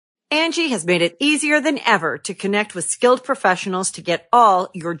Angie has made it easier than ever to connect with skilled professionals to get all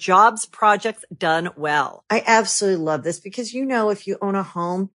your jobs projects done well. I absolutely love this because, if you own a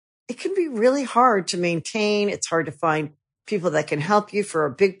home, it can be really hard to maintain. It's hard to find people that can help you for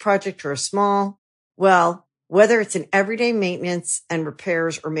a big project or a small. Well, whether it's in everyday maintenance and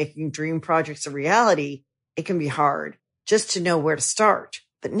repairs or making dream projects a reality, it can be hard just to know where to start.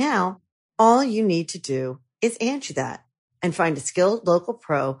 But now all you need to do is Angie that and find a skilled local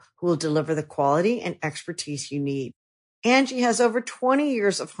pro who will deliver the quality and expertise you need. Angie has over 20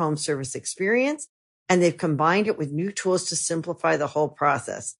 years of home service experience, and they've combined it with new tools to simplify the whole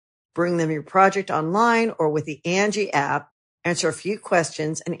process. Bring them your project online or with the Angie app, answer a few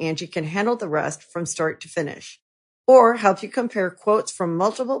questions, and Angie can handle the rest from start to finish. Or help you compare quotes from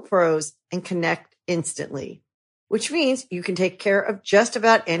multiple pros and connect instantly, which means you can take care of just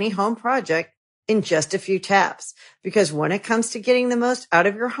about any home project in just a few taps. Because when it comes to getting the most out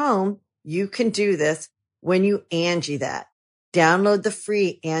of your home, you can do this when you Angie that. Download the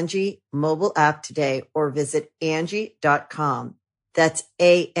free Angie mobile app today or visit Angie.com. That's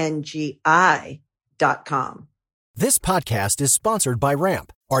ANGI.com. This podcast is sponsored by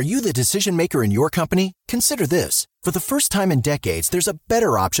Ramp. Are you the decision maker in your company? Consider this. For the first time in decades, there's a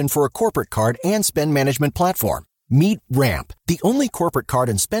better option for a corporate card and spend management platform. Meet Ramp, the only corporate card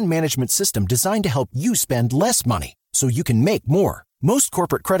and spend management system designed to help you spend less money so you can make more. Most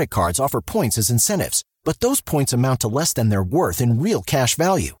corporate credit cards offer points as incentives, but those points amount to less than their worth in real cash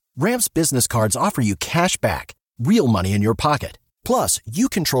value. Ramp's business cards offer you cash back, real money in your pocket. Plus, you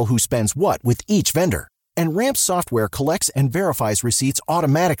control who spends what with each vendor. And Ramp's software collects and verifies receipts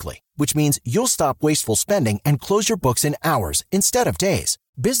automatically, which means you'll stop wasteful spending and close your books in hours instead of days.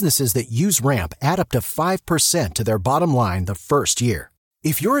 Businesses that use Ramp add up to 5% to their bottom line the first year.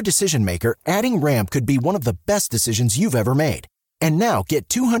 If you're a decision maker, adding Ramp could be one of the best decisions you've ever made. And now get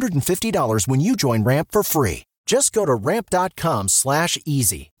 $250 when you join Ramp for free. Just go to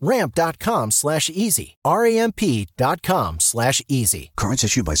ramp.com/easy. Ramp.com/easy. RAMP.com/easy. Cards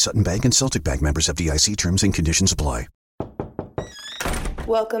issued by Sutton Bank and Celtic Bank, members of FDIC. Terms and conditions apply.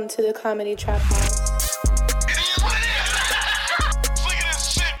 Welcome to the Comedy Trap House.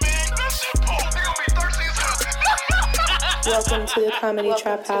 Welcome to the Comedy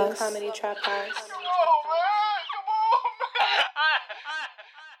Trap House.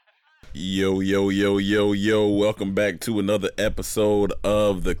 Yo. Welcome back to another episode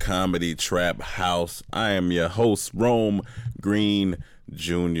of the Comedy Trap House. I am your host, Rome Green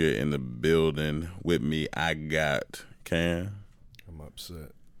Jr. in the building. With me, I got Cam. I'm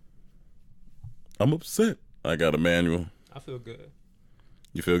upset. I got Emmanuel. I feel good.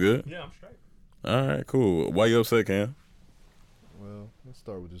 You feel good? Yeah, I'm straight. All right, cool. Why you upset, Cam? Well, let's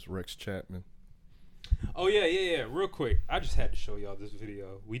start with this Rex Chapman. Oh, yeah. Real quick, I just had to show y'all this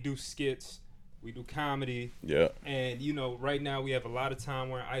video. We do skits. We do comedy. Yeah. And, right now we have a lot of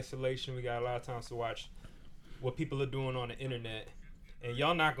time. We're in isolation. We got a lot of time to watch what people are doing on the internet. And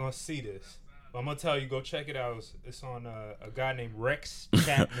y'all not going to see this. But I'm going to tell you, go check it out. It's on a guy named Rex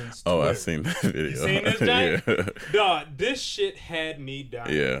Chapman's Twitter. Oh, I've seen that video. You seen this, Jack? Yeah. Dog, this shit had me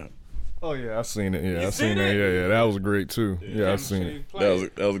dying. Yeah. Oh, yeah, I've seen it. Yeah, You I've seen seen it. it? Yeah, that was great, too. Yeah, I've seen it.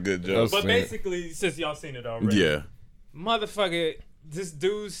 That was a good joke. But basically, since y'all seen it already. Yeah. Motherfucker, this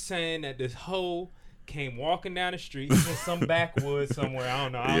dude's saying that this hoe came walking down the street in some backwoods somewhere. I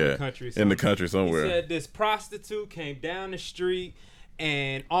don't know, out in the country somewhere. In the country somewhere. He said this prostitute came down the street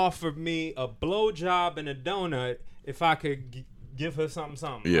and offered me a blowjob and a donut if I could give her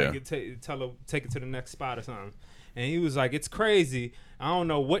something. Yeah. I could tell her, take it to the next spot or something. And he was like, it's crazy. I don't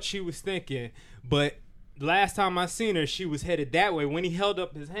know what she was thinking, but last time I seen her, she was headed that way. When he held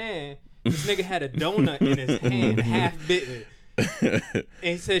up his hand, this nigga had a donut in his hand, half bitten. And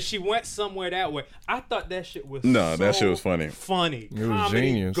he said she went somewhere that way. I thought that shit was that shit was funny. Funny. It was Comedy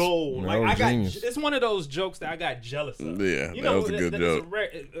genius. gold. That was genius. It's one of those jokes that I got jealous of. Yeah, that was a good joke.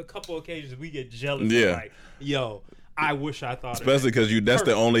 A couple occasions we get jealous. Yeah. Of like, yo, I wish I thought. Especially because that's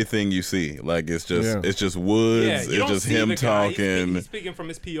the only thing you see. Like it's just woods. Yeah, it's just him talking. He's speaking from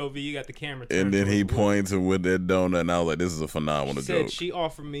his POV. You got the camera. And then he points with that donut, and I was like, "This is a phenomenal joke." Joke. She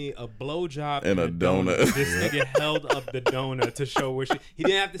offered me a blowjob and a donut. This nigga held up the donut to show where he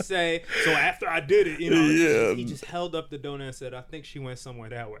didn't have to say. So after I did it, he just held up the donut and said, "I think she went somewhere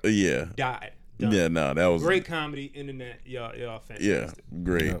that way." Yeah. Died. Done. Yeah. No, that was great comedy. Internet. Y'all fantastic. Yeah.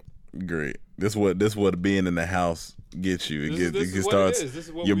 Great. This what being in the house gets you.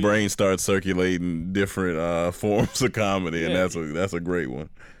 Your brain starts circulating different forms of comedy, and that's a great one.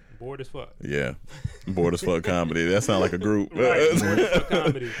 Bored as fuck. Yeah, bored as fuck comedy. That sounds like a group. Right, bored as fuck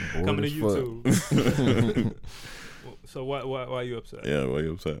comedy coming to YouTube. So why are you upset? Yeah, why are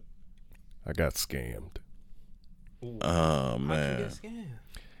you upset? I got scammed. Oh man. Get scammed.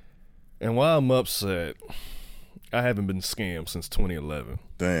 And while I'm upset, I haven't been scammed since 2011.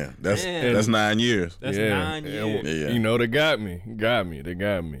 Damn. That's 9 years. That's 9 years. Yeah. You know, they got me. They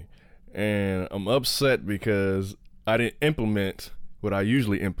got me. And I'm upset because I didn't implement what I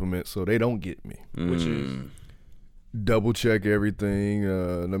usually implement, so they don't get me. Which is Double check everything.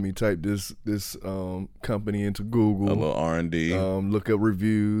 Let me type this company into Google. A little R&D. Look up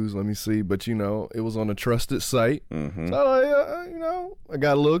reviews. Let me see. But it was on a trusted site. Mm-hmm. So I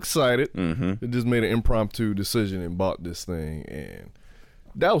got a little excited. Mm-hmm. It just made an impromptu decision and bought this thing, and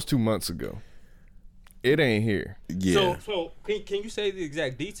that was 2 months ago. It ain't here. Yeah. So can you say the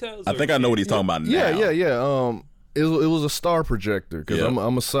exact details? I think I know what he's talking about now. Yeah. It was a star projector because Yeah.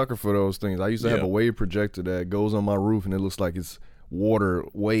 I'm a sucker for those things. I used to have Yeah. a wave projector that goes on my roof, and it looks like it's water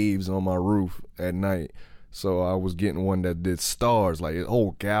waves on my roof at night. So I was getting one that did stars, like a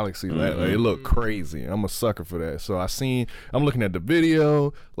whole galaxy. Like, it looked crazy. I'm a sucker for that. So I'm looking at the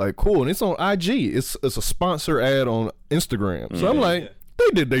video, like cool, and it's on IG. It's a sponsor ad on Instagram. So I'm like, they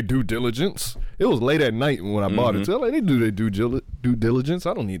did their due diligence. It was late at night when I bought it. So I'm like, they do their due diligence.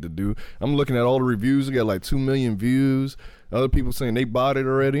 I don't need to do. I'm looking at all the reviews. They got like 2 million views. Other people saying they bought it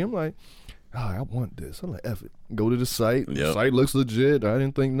already. I'm like, I want this. I'm like, F it. Go to the site. Yep. The site looks legit. I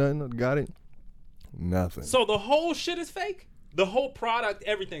didn't think nothing. I got it. Nothing. So the whole shit is fake? The whole product,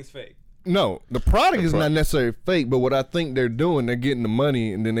 everything's fake. No, the product is not necessarily fake, but what I think they're doing, they're getting the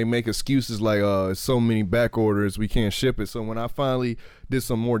money, and then they make excuses like, it's so many back orders, we can't ship it. So when I finally did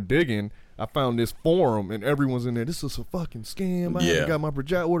some more digging, I found this forum, and everyone's in there, this is a fucking scam. I got my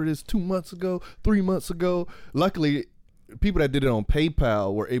project order this 2 months ago, 3 months ago. Luckily, people that did it on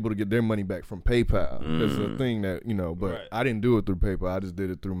PayPal were able to get their money back from PayPal. That's a thing that, but Right. I didn't do it through PayPal. I just did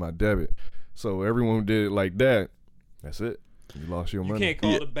it through my debit. So everyone who did it like that, that's it. You lost your You money. can't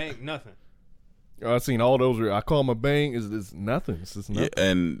call the bank nothing. I've seen all those. I call my bank. It's nothing. It's just nothing. Yeah,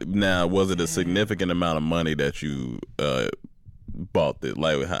 and now, was it a significant amount of money that you bought it?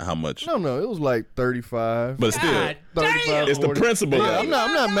 Like how much? No, it was like 35. But still, God 35, damn. it's the 40. principle. Yeah, of it.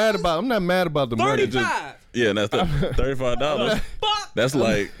 I'm not mad about the money. Just, 35. Yeah, that's $35. Fuck. That's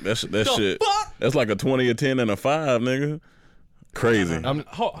like that shit. fuck? That's like a 20, a 10, and a 5, nigga. Crazy.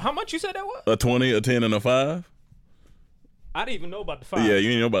 How much you said that was? A 20, a 10, and a 5. I didn't even know about the 5. Yeah, you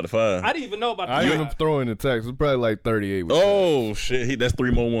didn't know about the 5. I didn't even know about the I 5. even throw in the tax. It's probably like 38. with Oh shit, that's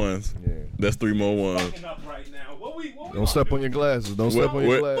 3 more ones. Yeah. That's 3 more ones. Fucking up right now. What we Don't step on your glasses. Don't step on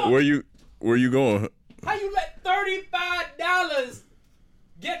your glasses. Where you going? How you let $35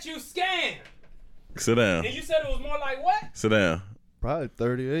 get you scammed? Sit down. And you said it was more like what? Sit down. Probably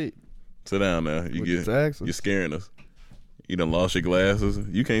 38. Sit down now. With the taxes. You're scaring us. You done lost your glasses.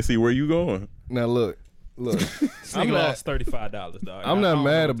 You can't see where you going. Now look. I lost $35, dog. I'm not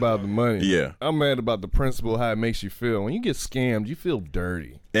mad about the money. Yeah. I'm mad about the principle, how it makes you feel. When you get scammed, you feel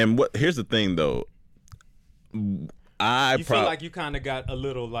dirty. And here's the thing though. You feel like you kind of got a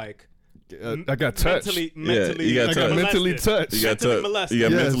little like I got touched. mentally, you got I got touched. mentally touched. You got mentally touched. molested. You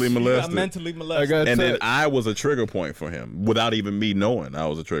got Yes. mentally You got molested. mentally molested. I got And then touched. I was a trigger point for him without even me knowing I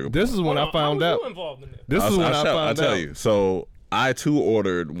was a trigger point. This is when I found How out. was you involved in this? This is when I found out. I'll tell you. So I too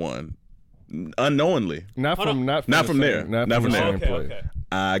ordered one unknowingly. Not from Not from the there. same- Not from from the there. same Okay, place. okay.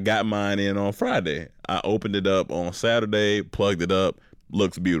 I got mine in on Friday. I opened it up on Saturday, plugged it up,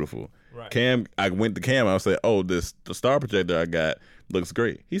 looks beautiful. Right. Cam, I went to Cam. I said, "Oh, the star projector I got looks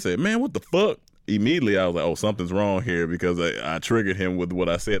great." He said, "Man, what the fuck?" Immediately, I was like, "Oh, something's wrong here," because I triggered him with what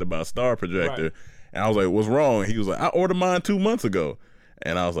I said about star projector, Right. and I was like, "What's wrong?" He was like, "I ordered mine 2 months ago,"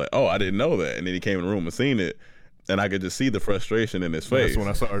 and I was like, "Oh, I didn't know that." And then he came in the room and seen it, and I could just see the frustration in his face. That's when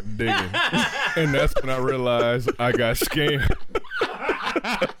I started digging. And that's when I realized I got scammed.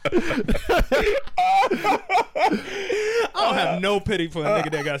 I don't have no pity for a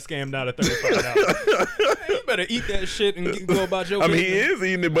nigga that got scammed out of $35. You better eat that shit and go about your I mean, business. he is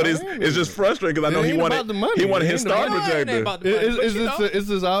eating it, but it's just frustrating because I know It he ain't wanted about the money. he wanted It his ain't star about- No, it ain't projector. about the money, but you know. It's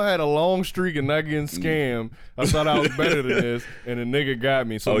just I had a long streak of not getting scammed. I thought I was better than this, and the nigga got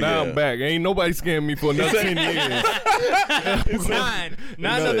me. So Oh, now yeah. I'm back. Ain't nobody scammed me for another 10 years. It's nine.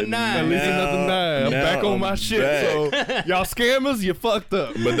 Another At nine. least another 9. I'm now back on I'm my shit. back. So y'all scammers, you fucked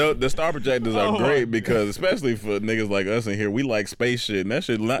up. But the star projectors are great because, especially for niggas like us in here, we like space shit, and that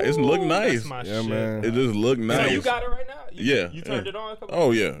shit it's look nice. That's my Yeah, shit. man. It just look So nice. you got it right now? Yeah, You turned yeah. it on a couple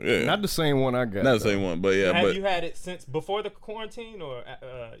Oh yeah, yeah. Not the same one I got. Not the though. same one, but yeah, Have but you had it since before the quarantine, or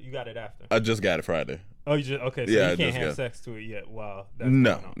you got it after? I just got it Friday. Oh, you just okay. So Yeah, I you can't just have got- sex to it yet. Wow. That's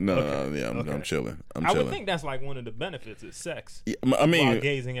No, going on. no, Okay. yeah, I'm Okay. chilling. I'm I chilling. would think that's like one of the benefits is sex. Yeah, I mean, while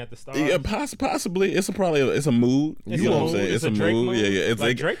gazing at the stars. yeah, possibly. It's it's a mood. It's you a know what I'm mood? saying? It's a Drake mood? Yeah, yeah. It's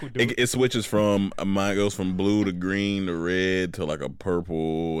Like Drake would do it. It switches from mine goes from blue to green to red to like a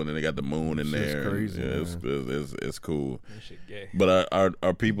purple, and then they got the moon in Shit's there. crazy, Yeah, man. it's cool. That shit gay. But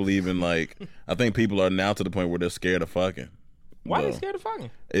are people even like? I think people are now to the point where they're scared of fucking. Why are Well, they scared of fucking?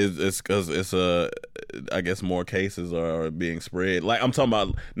 It's because it's I guess more cases are being spread. Like I'm talking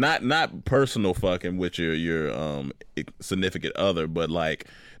about not personal fucking with your significant other, but like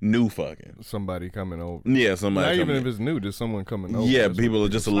new fucking. Somebody coming over. Yeah, somebody. Not even coming if it's new, just someone coming over. yeah, That's people what are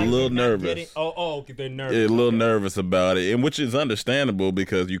just a it's like. little They're not nervous. getting- okay, they're nervous. Yeah, a little Okay. nervous about it, and which is understandable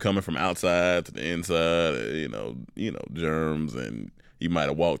because you coming from outside to the inside. You know, germs, and you might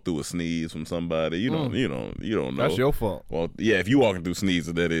have walked through a sneeze from somebody. You don't know. That's your fault. Well, yeah, if you walking through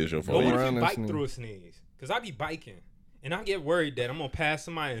sneezes, that is your But fault. what if around you and bike sneeze. through a sneeze? Because I be biking. And I get worried that I'm going to pass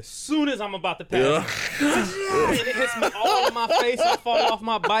somebody as soon as I'm about to pass Yeah. them. And it hits me all in my face. I fall off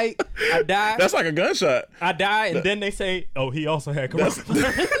my bike. I die. That's like a gunshot. I die. And then they say, oh, he also had corona.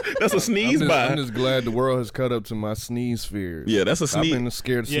 That's a sneeze by. I'm just glad the world has caught up to my sneeze fears. Yeah, that's a I've sneeze. been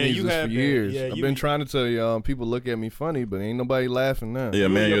scared of Yeah, you sneezes have for been. years. Yeah, I've you- been trying to tell y'all, people look at me funny, but ain't nobody laughing now. Yeah,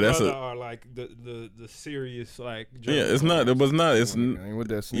 man, You and your that's brother a. are like the serious, like, Yeah, it's not. It was not. It's. I ain't with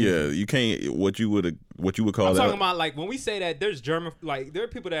that sneeze. Yeah, you can't. What you would call I'm that. talking about like when we say that there's like there are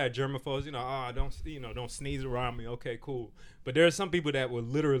people that are germaphobes, don't sneeze around me. Okay, cool. But there are some people that will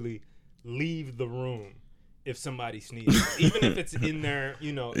literally leave the room if somebody sneezes, even if it's in their,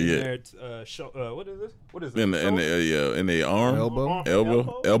 in Yeah. their what is this? What is this? in the arm, Elbow?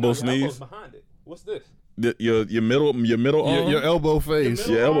 elbow No, your sneeze. elbow's behind it. What's this? Your middle arm. Your elbow face.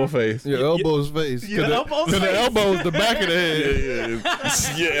 middle Your elbow arm? face. Your elbow's face. Your elbow's Because the face. elbow's the back of the head.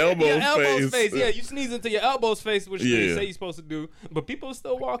 Yeah. Your elbow Your elbow's face. face. Yeah, you sneeze into your elbow's face, which they Yeah. say you're supposed to do, but people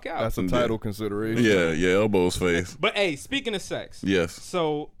still walk out. That's a title consideration. Yeah, your elbow's face. But hey, speaking of sex, Yes.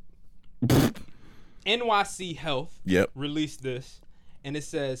 so NYC Health Yep. released this, and it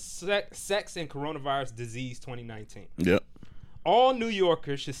says sex and coronavirus disease 2019. Yep. All New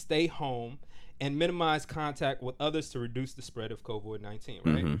Yorkers should stay home and minimize contact with others to reduce the spread of COVID-19,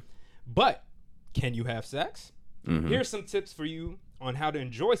 right? But can you have sex? Here's some tips for you on how to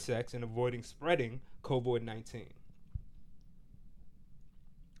enjoy sex and avoiding spreading COVID-19.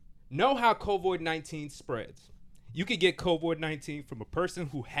 Know how COVID-19 spreads. You could get COVID-19 from a person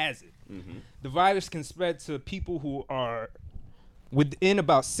who has it. The virus can spread to people who are within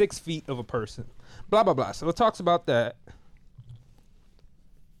about 6 feet of a person. Blah, blah, blah. So it talks about that.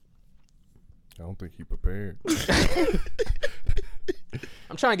 I don't think he prepared.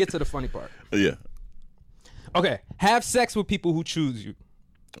 I'm trying to get to the funny part. Yeah. Okay, have sex with people who choose you.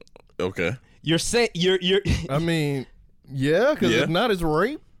 Okay. You're I mean, yeah, because Yeah. if not, it's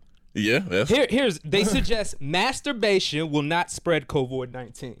rape. Yeah. That's. Here's they suggest masturbation will not spread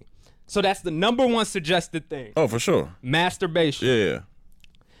COVID-19. So that's the number one suggested thing. Oh, for sure. Masturbation.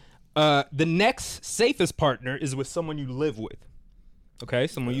 Yeah. The next safest partner is with someone you live with. Okay,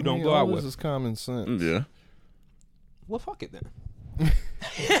 someone you don't I mean, go all out this with. is common sense. Yeah. Well, fuck it then.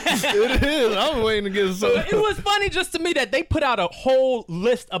 It is. I was waiting to get some. It was funny just to me that they put out a whole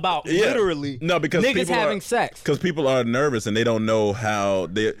list about Yeah. literally No, because niggas people having are, sex. Because people are nervous and they don't know how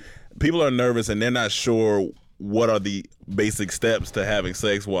they. People are nervous and they're not sure what are the basic steps to having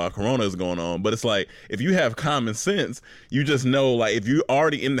sex while Corona is going on. But it's like if you have common sense, you just know like if you're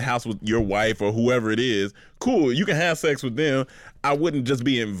already in the house with your wife or whoever it is, cool, you can have sex with them. I wouldn't just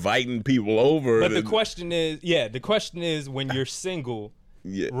be inviting people over. But the question is when you're single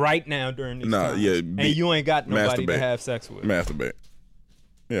Yeah. right now during these Nah, times, yeah, and you ain't got nobody to masturbate. have sex with. Masturbate.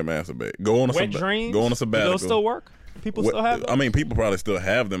 Yeah, masturbate. Go on a Wet dreams. Go on a Do sabbatical. those still work? People still have them? I mean, people probably still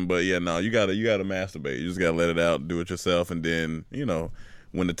have them, but yeah, no, you gotta masturbate. You just gotta let it out, do it yourself, and then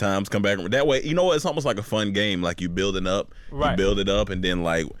when the times come back, that way, you know what? It's almost like a fun game. Like you building up, Right. you build it up, and then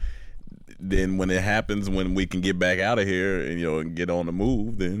then when it happens, when we can get back out of here and and get on the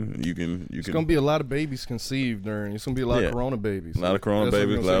move, then you can. It's gonna be a lot of babies conceived during. It's gonna be a lot Yeah. of Corona babies. A lot of Corona That's what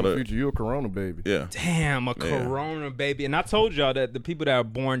babies, I'm gonna say in a lot the of- future. You a Corona baby? Yeah. Damn, a Corona baby. And I told y'all that the people that are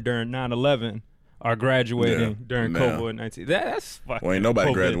born during 9/11 are graduating Yeah. during Now. COVID-19. That's fucking Well, ain't nobody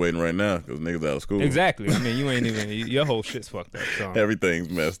COVID. graduating right now because niggas out of school. Exactly. I mean, you ain't even your whole shit's fucked up. So. Everything's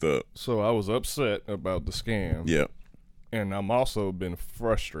messed up. So I was upset about the scam. Yeah. And I'm also been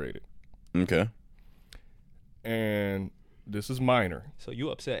frustrated. Okay. And This is minor. So you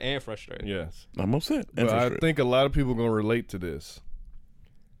upset and frustrated. Yes. I'm upset. and But I frustrated. think a lot of people going to relate to this.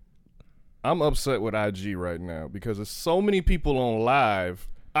 I'm upset with IG right now because there's so many people on live.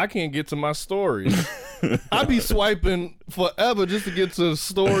 I can't get to my stories. I be swiping forever just to get to the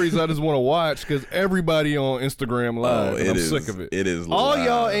stories I just want to watch because everybody on Instagram live. And I'm sick of it. It is All live.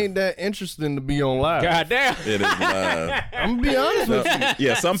 y'all ain't that interesting to be on live. God damn. It is live. I'm gonna be honest with you.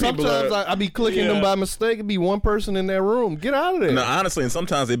 Yeah, some people Sometimes are. I be clicking them by mistake. It'd be one person in that room. Get out of there. No, honestly, and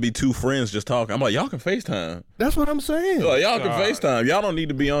sometimes it'd be two friends just talking. I'm like, y'all can FaceTime. That's what I'm saying. Like, y'all can FaceTime. Y'all don't need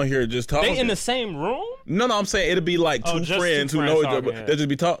to be on here just talking. They in the same room? No, I'm saying it'd be like two just friends two who friends know each talking, other. yeah. They just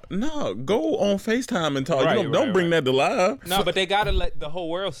be talking. No, go on FaceTime and talk. Right, Don't bring that to live. No, but they gotta let the whole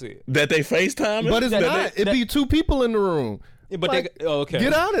world see it. That they FaceTime. But it's not. It'd be two people in the room. But Like, okay.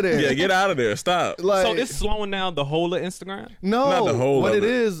 Get out of there. Yeah, get out of there. Stop. Like, So it's slowing down the whole of Instagram? no. Not the whole what of it it.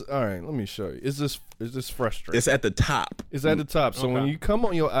 is. All right, let me show you. It's just frustrating. It's at the top. It's at the top. So when Okay. you come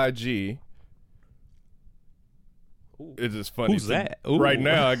on your IG, it's just funny. Who's that? Ooh. Right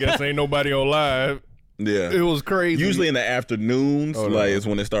now, I guess ain't nobody on live. Yeah. It was crazy. Usually in the afternoons, Oh, no. like it's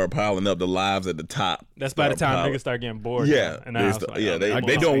when they start piling up the lives at the top. That's by the time Start niggas start getting bored. Yeah, And I was like, yeah, oh, they I'm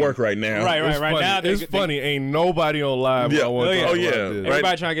doing on work right now. Right, It's right funny. now. It's funny. Ain't nobody on live. Yeah. I want to Oh, talk yeah. about this.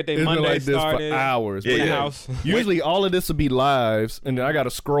 Everybody trying to get their It's been Monday like this started. for hours. Yeah, in the yeah. house. Usually, all of this will be lives, and then I got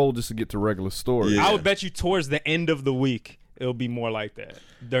to scroll just to get to regular stories. Yeah. I would bet you towards the end of the week, it'll be more like that.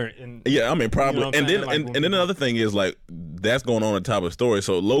 Yeah, I mean probably. You know what I'm and saying? then Like, and when then people- another thing is like that's going on the top of the story.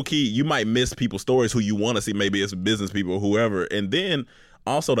 So low key, you might miss people's stories who you want to see. Maybe it's business people, or whoever. And then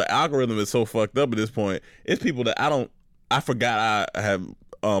also the algorithm is so fucked up at this point. It's people that I forgot I have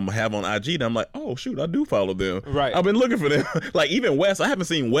on IG. And I'm like, oh shoot, I do follow them. Right. I've been looking for them. Like even Wes, I haven't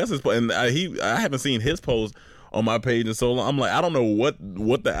seen Wes's and I haven't seen his post on my page in so long. I'm like, I don't know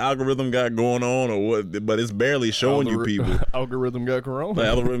what the algorithm got going on or what, but it's barely showing you people. Algorithm got corona. The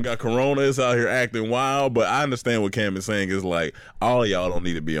algorithm got corona. It's out here acting wild. But I understand what Cam is saying. Is like all y'all don't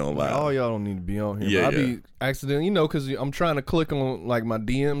need to be on live. All y'all don't need to be on here. Yeah, I yeah. be accidentally, because I'm trying to click on like my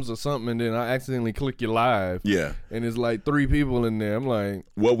DMs or something, and then I accidentally click your live. Yeah. And it's like 3 people in there. I'm like,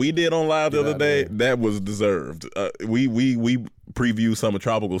 What we did on live the Get other out day, of that was deserved. We previewed Summer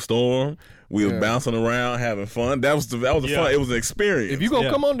Tropical Storm. We was Yeah. bouncing around, having fun. That was Yeah. fun. It was an experience. if you gonna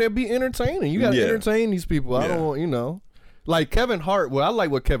Yeah. come on there, be entertaining. You gotta Yeah. entertain these people. I Yeah. don't want, like Kevin Hart. Well, I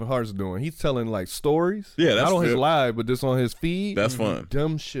like what Kevin Hart's doing. He's telling like stories. Yeah, that's not on his good. live, but just on his feed. That's fun.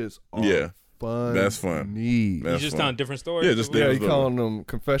 Dumb shits are Yeah. fun. That's fun. Need. That's He's just fun. telling different stories. Yeah, just Yeah, he different calling them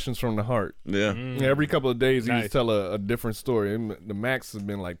confessions from the heart. Yeah. Yeah, every couple of days he Nice. just tell a different story. The max has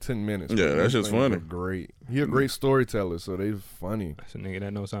been like 10 minutes. Yeah, but that's those just things funny. are Great. He a great storyteller, so they funny. That's a nigga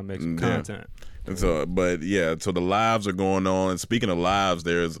that knows how to make some Yeah. content. And so, but yeah, so the lives are going on. And speaking of lives,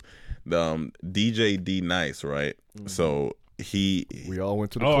 there's the DJ D Nice, right? So We all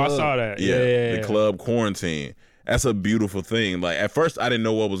went to the Oh, club. I saw that. yeah, the club quarantine. That's a beautiful thing. Like at first, I didn't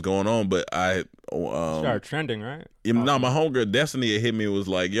know what was going on, but I Started trending, right? no, my homegirl Destiny had hit me and was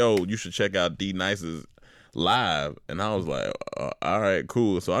like, "Yo, you should check out D Nice's live," and I was like, "All right,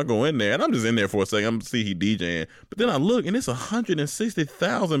 cool." So I go in there, and I'm just in there for a second. I'm see he DJing, but then I look, and it's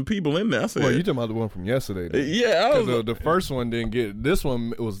 160,000 people in there. I said, Well, you talking about the one from yesterday? Then. "Yeah." I was, 'Cause the first one didn't get. This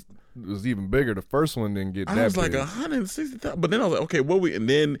one was even bigger. The first one didn't get that I was like big. 160,000, but then I was like, okay, and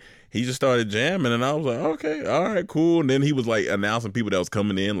then he just started jamming, and I was like, okay, all right, cool. And then he was like announcing people that was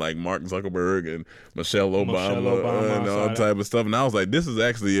coming in, like Mark Zuckerberg and Michelle Obama, and all type of stuff. And I was like, this is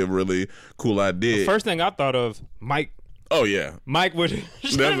actually a really cool idea. First thing I thought of, Mike Oh yeah, Mike would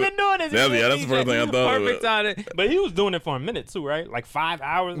should have been doing this. that's the first thing I thought of. Perfect timing. But he was doing it for a minute too, right? Like 5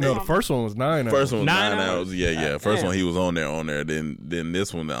 hours. No, the first one was 9 hours. First one was 9 9 hours. hours? Yeah. First Damn. one he was on there. Then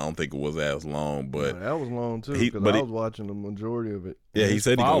this one I don't think it was as long, but That was long too. He- Because but I he- was watching the majority of it. Yeah, he His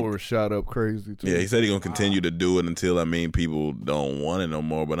said he gonna- followers shot up crazy too. yeah, he said he's gonna continue to do it until people don't want it no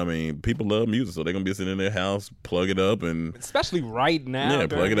more. But I mean, people love music, so they're gonna be sitting in their house, plug it up, and especially right now. Yeah,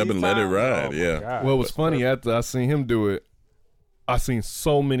 plug it up during and let it these ride, times. Oh, my yeah. God. Well, it was funny after I seen him do it. I seen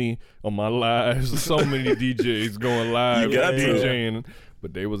so many on my lives, so many DJs going live, You got to. DJing,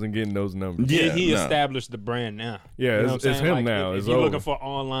 but they wasn't getting those numbers. Yeah, he nah. established the brand now. Yeah, You know it's what I'm saying? him now. If It's you're over. looking for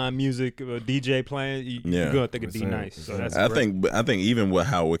online music, DJ playing, you're Yeah. gonna think of It's D him. Nice. So that's I great. think even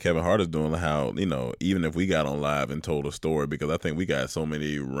with what Kevin Hart is doing, how even if we got on live and told a story, because I think we got so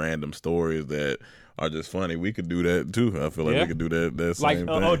many random stories that are just funny. We could do that too. I feel like Yeah. we could do that. That like same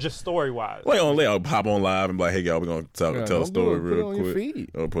thing. just story wise. Like I'll pop on live and be like, hey y'all, we're gonna tell Yeah, a don't story do it. Put it real on your quick. feed.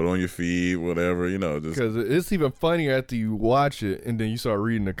 Or put it on your feed, whatever. Just Because it's even funnier after you watch it and then you start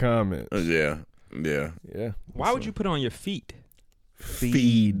reading the comments. yeah. Yeah. Why would you put it on your feet?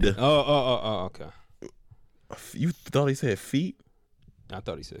 Feed. Oh, okay. You thought he said feet? I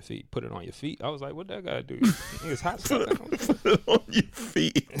thought he said feet. Put it on your feet. I was like, what that gotta do? It's hot stuff. Put it on your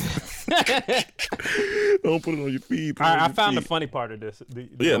feet. Don't put it on your feet. I found the funny part of this.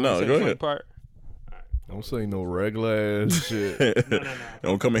 Yeah, no, go ahead. Part? Don't say no regular ass shit. No.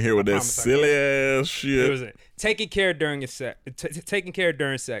 Don't come in here with that silly ass shit. It was it. Taking care during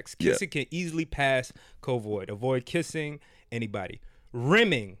sex. Kissing can easily pass COVID. Avoid kissing anybody.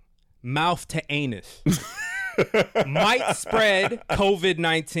 Rimming, mouth to anus. Might spread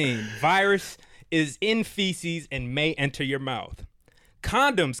COVID-19. Virus is in feces and may enter your mouth.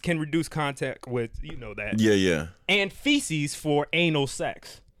 Condoms can reduce contact with, you know that. Yeah. And feces for anal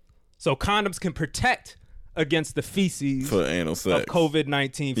sex. So condoms can protect against the feces For anal sex. of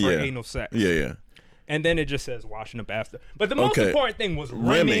COVID-19 for anal sex. Yeah. And then it just says washing up after. But the most important thing was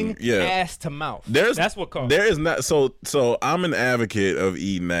rimming ass to mouth. That's what caused. There is not so I'm an advocate of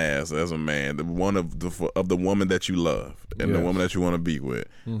eating ass as a man, the one of the woman that you love and the woman that you want to be with.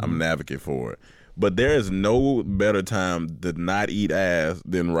 I'm an advocate for it. But there is no better time to not eat ass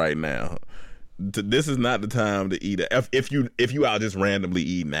than right now. This is not the time to eat it. If you out just randomly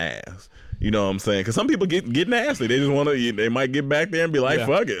eating ass. You know what I'm saying? Because some people get nasty. They just want to. They might get back there and be like,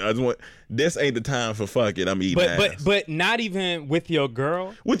 "Fuck it." I just want. This ain't the time for fuck it. I'm eating ass. But not even with your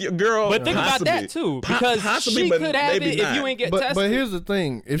girl. With your girl. But think about that too, because she could have it if you ain't get tested. But here's the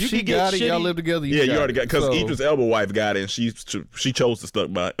thing: if she got it, y'all live together. You already got. Because Idris Elba wife got it, and she chose to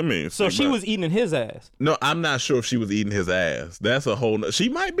stuck by. So she was eating his ass. No, I'm not sure if she was eating his ass. That's a whole. She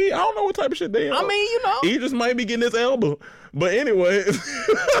might be. I don't know what type of shit they are. I mean, you know, Idris might be getting his elbow. But anyway.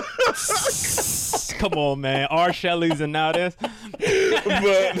 Come on, man. R. Shelley's and now this. but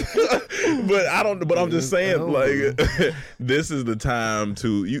I don't. But I'm just saying, like, this is the time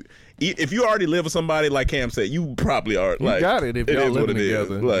to if you already live with somebody, like Cam said, you probably are. Like, you got it if y'all living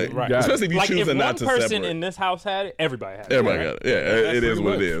together. Like, right. Especially if you choosing not to separate. If one person in this house had it, everybody had it. Everybody got it. Yeah, it is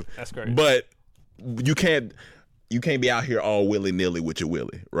what it is. That's great. But you can't be out here all willy-nilly with your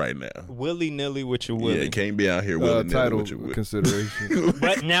willy right now. Willy-nilly with your willy. Yeah, you can't be out here willy-nilly with your willy. Consideration.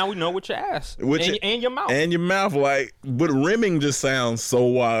 But now we know with your ass. And your mouth. And your mouth, like, but rimming just sounds so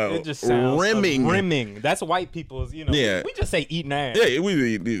wild. It just sounds rimming. Rimming. That's white people's, you know. Yeah. We just say eating ass. Yeah,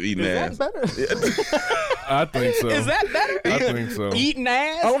 we eating ass. Is that better? I think so. Is that better? I think so. Eating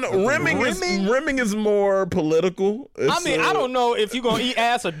ass? I don't know. Rimming is more political. I mean, I don't know if you're going to eat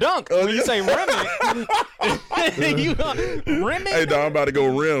ass or dunk when you say rimming. You rimming? Hey, dog, I'm about to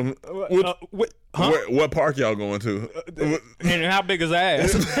go rim. What park y'all going to? And how big is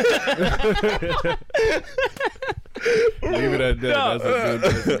ass? Leave it at that.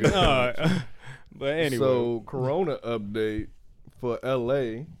 That's a good. But anyway. So, Corona update for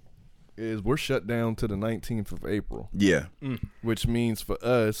LA is we're shut down to the 19th of April. Yeah. Which means for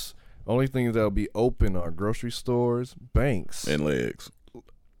us, only things that'll be open are grocery stores, banks, and legs.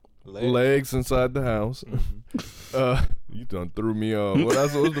 Legs inside the house. You done threw me off. What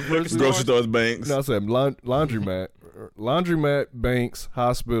was the first grocery stores, banks. No, I said laundromat, banks,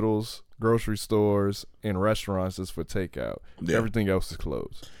 hospitals, grocery stores, and restaurants is for takeout. Yeah. Everything else is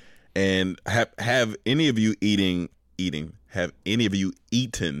closed. And have any of you have any of you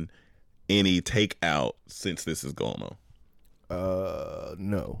eaten any takeout since this is going on?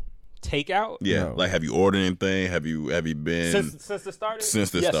 No. Takeout? Yeah. No. Like, have you ordered anything? Have you been since it started?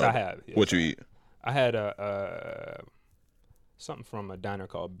 Since this started? Yes, I have. Yes, what you eat? I had something from a diner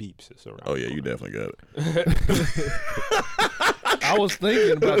called Beeps. It's around. Oh yeah, you definitely got it. I was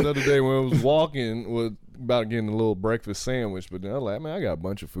thinking about the other day when I was walking about getting a little breakfast sandwich, but then I was like, man, I got a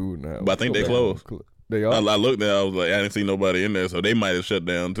bunch of food now. But I think they closed. They are. I looked there. I was like, I didn't see nobody in there, so they might have shut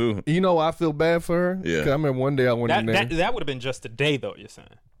down too. You know, I feel bad for her. Yeah. 'Cause I remember one day I went in there. That would have been just today, though. You're saying,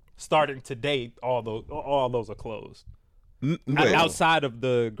 starting today, all those are closed. Outside of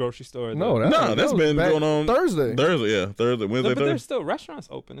the grocery store. No, that's been going on Thursday, Wednesday, but Thursday. there's still restaurants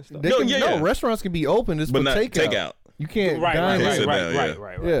open and stuff. Restaurants can be open. It's but for not takeout. You can't right.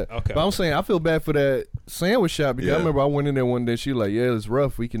 Yeah, okay. But I'm saying I feel bad for that sandwich shop because I remember I went in there one day. She was like, "Yeah, it's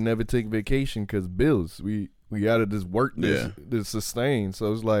rough. We can never take vacation because bills. We got to just work this sustain."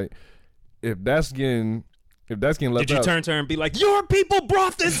 So it's like if that's getting left out. Did you turn to her and be like, "Your people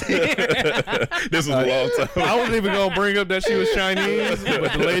brought this here"? This was a long time. I wasn't even gonna bring up that she was Chinese,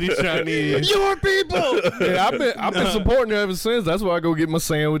 but the lady's Chinese. Your people. Yeah, I've been supporting her ever since. That's why I go get my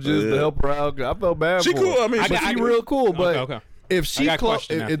sandwiches to help her out. I felt bad She for cool. her. I mean, she real cool. But if she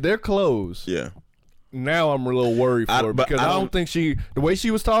if they're closed, now I'm a little worried for her because I don't think the way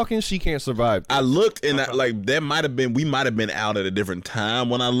she was talking, she can't survive this. I looked and we might have been out at a different time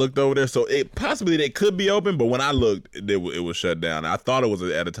when I looked over there. So possibly they could be open, but when I looked, it was shut down. I thought it was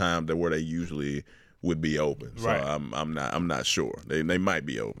at a time where they usually would be open. So Right. I'm not sure. They might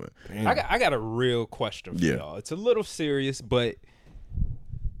be open. I got a real question for y'all. It's a little serious, but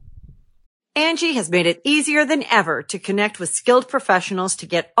Angie has made it easier than ever to connect with skilled professionals to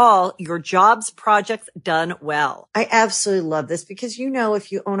get all your jobs projects done well. I absolutely love this because,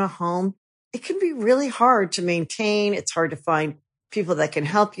 if you own a home, it can be really hard to maintain. It's hard to find people that can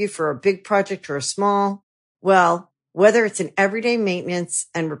help you for a big project or a small. Well, whether it's in everyday maintenance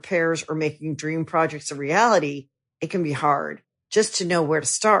and repairs or making dream projects a reality, it can be hard just to know where to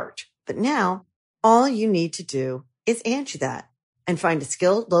start. But now all you need to do is Angie that and find a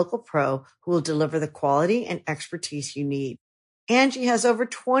skilled local pro who will deliver the quality and expertise you need. Angie has over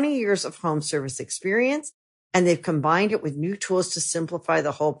 20 years of home service experience, and they've combined it with new tools to simplify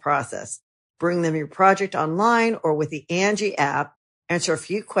the whole process. Bring them your project online or with the Angie app, answer a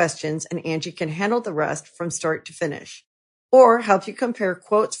few questions, and Angie can handle the rest from start to finish. Or help you compare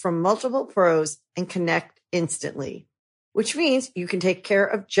quotes from multiple pros and connect instantly, which means you can take care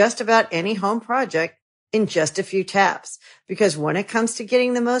of just about any home project in just a few taps. Because when it comes to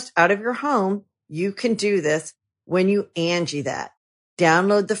getting the most out of your home, you can do this when you Angie that.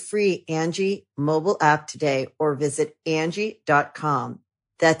 Download the free Angie mobile app today or visit Angie.com.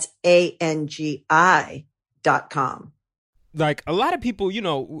 That's ANGI.com. like a lot of people,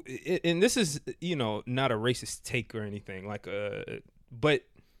 and this is, not a racist take or anything, but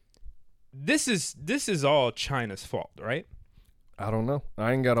this is all China's fault, right? I don't know.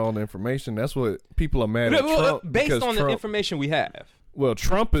 I ain't got all the information. That's what people are mad at Trump. Based on Trump, the information we have. Well,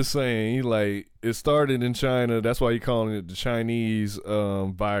 Trump is saying it started in China. That's why he's calling it the Chinese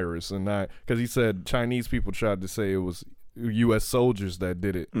virus, and not because he said Chinese people tried to say it was U.S. soldiers that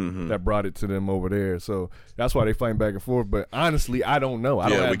did it, that brought it to them over there. So that's why they fighting back and forth. But honestly, I don't know. I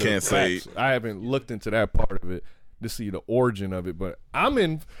haven't looked into that part of it to see the origin of it. But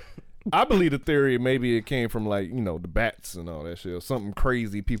I believe the theory maybe it came from the bats and all that shit, or something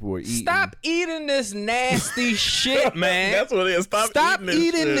crazy people were eating. Stop eating this nasty shit, man. That's what it is. Stop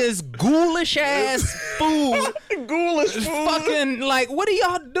eating this ghoulish ass food. Ghoulish food. Fucking what are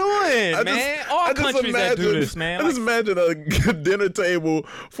y'all doing, man? All countries that do this, man. I just imagine a dinner table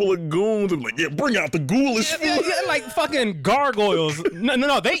full of goons and bring out the ghoulish food. Yeah, like fucking gargoyles.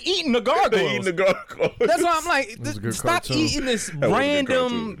 No, they eating the gargoyles. They eating the gargoyles. That's why I'm like, stop eating this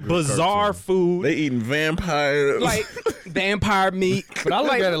random bizarre food. They eating vampire vampire meat. But I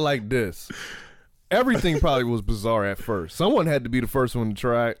look at it like this. Everything probably was bizarre at first. Someone had to be the first one to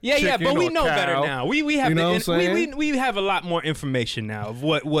try it. Yeah, but we know better now. We have we have a lot more information now of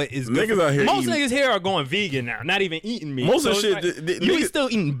what is good. Niggas out here most niggas here are going vegan now, not even eating meat. Most of the shit. You still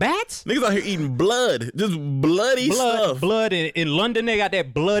eating bats? Niggas out here eating blood, just bloody stuff. Blood in London, they got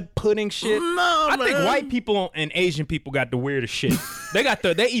that blood pudding shit. No, I think white people and Asian people got the weirdest shit.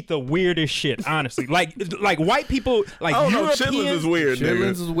 They eat the weirdest shit. Honestly, like white people, like I don't know, Europeans. chitlins is weird.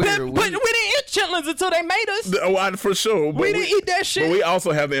 Chitlins is weird. But we didn't eat chitlins until they made us. For sure. We didn't eat that shit. But we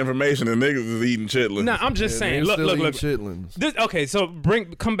also have the information that niggas is eating chitlins. No, I'm just saying. Look. Chitlins. Okay, so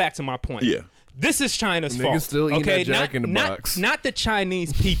come back to my point. Yeah. This is China's fault. Niggas still eating that Jack in the Box. Not the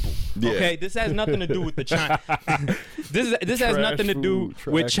Chinese people. Yeah. Okay, this has nothing to do with the China. This has nothing to do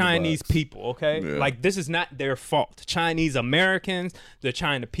with Chinese people. Okay, Yeah. this is not their fault. Chinese Americans, the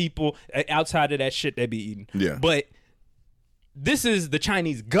China people, outside of that shit they be eating. Yeah. But this is the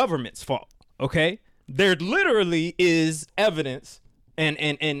Chinese government's fault. Okay, there literally is evidence. And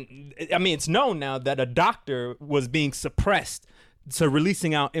I mean, it's known now that a doctor was being suppressed to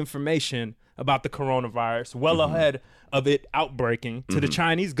releasing out information about the coronavirus well ahead of it outbreaking to the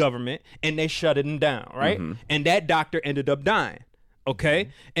Chinese government, and they shut it down, right? And that doctor ended up dying. Okay,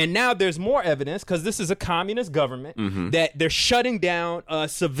 and now there's more evidence because this is a communist government that they're shutting down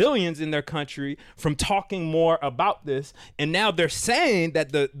civilians in their country from talking more about this, and now they're saying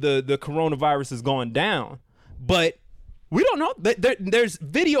that the coronavirus is going down, but we don't know. There's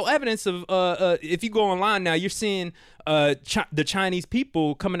video evidence of if you go online now, you're seeing the Chinese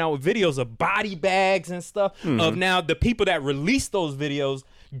people coming out with videos of body bags and stuff of now the people that released those videos.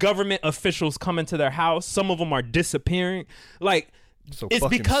 Government officials coming to their house. Some of them are disappearing. It's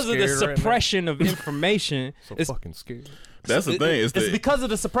because of the suppression of information. Fucking scared. That's the thing. It's because of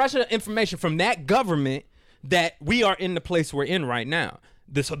the suppression of information from that government that we are in the place we're in right now.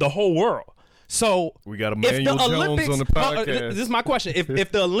 The whole world. So we got Emmanuel Jones on the podcast. This is my question.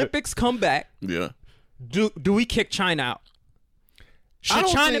 If the Olympics come back, do we kick China out? Should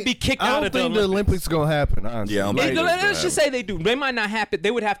China be kicked out of the Olympics? I don't think the Olympics gonna happen, honestly. Yeah, let's just say they do. They might not happen.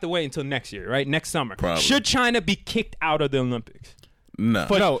 They would have to wait until next year, right? Next summer. Probably. Should China be kicked out of the Olympics? No.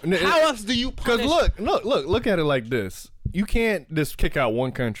 How else do you punish? Because look at it like this. You can't just kick out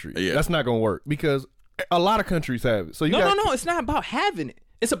one country. Yeah. That's not gonna work because a lot of countries have it. So you No. It's not about having it.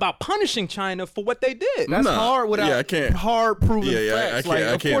 It's about punishing China for what they did. That's No. hard without Yeah, I can't. hard proven facts. I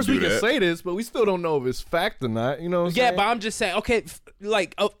Of can't course, do we can that. say this, but we still don't know if it's fact or not. You know what I'm Yeah, saying? but I'm just saying, okay,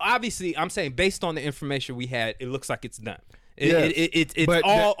 obviously, I'm saying based on the information we had, it looks like it's done. It's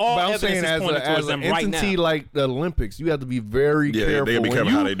all I'm evidence saying is pointing towards them an right now. entity like the Olympics, you have to be very Yeah, careful. they gotta be when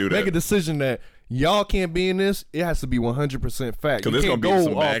careful you how they do that. Make a decision that y'all can't be in this. It has to be 100% fact. 'Cause You there's can't gonna be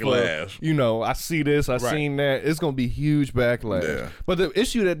some go off of, backlash. I see this, I seen that. It's gonna be huge backlash. Yeah. But the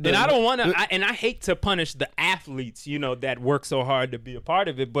issue that And I don't want to, and I hate to punish the athletes, that work so hard to be a part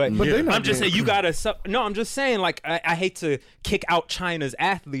of it. But they're not I'm just doing saying, you gotta. No, I'm just saying, like, I hate to kick out China's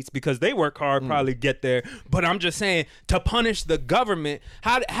athletes because they work hard, probably get there. But I'm just saying, to punish the government,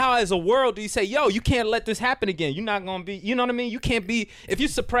 how as a world do you say, yo, you can't let this happen again? You're not gonna be, you know what I mean? You can't be, if you're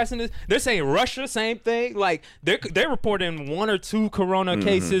suppressing this. They're saying Russia, same thing. Like they're reporting 1 or 2 corona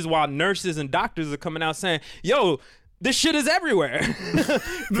cases while nurses and doctors are coming out saying, yo, this shit is everywhere.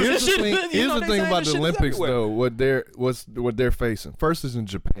 Here's the thing about the Olympics, though. What they're facing. First is in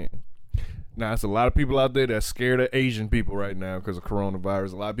Japan. Now, it's a lot of people out there that's scared of Asian people right now because of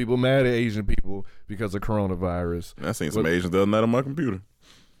coronavirus. A lot of people mad at Asian people because of coronavirus. I seen some Asians the other night on my computer.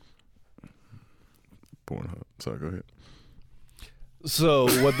 Pornhub. Sorry, go ahead. So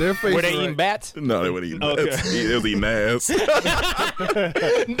what they're facing, Were they eating bats? No, they would eat. Okay. They was eating ass. They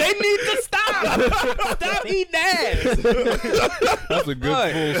need to stop. Stop eating ass. That's a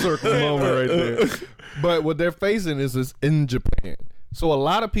good full circle moment right there. But what they're facing is in Japan. So a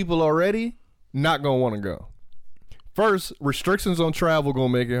lot of people already not gonna want to go. First, restrictions on travel gonna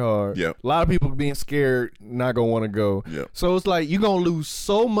make it hard. Yep. A lot of people being scared, not gonna want to go. Yep. So it's like you're gonna lose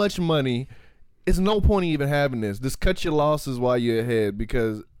so much money. It's no point in even having this. Just cut your losses while you're ahead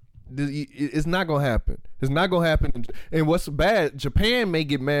because it's not gonna happen. It's not gonna happen. And what's bad, Japan may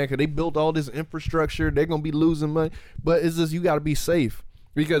get mad because they built all this infrastructure. They're gonna be losing money, but it's just you got to be safe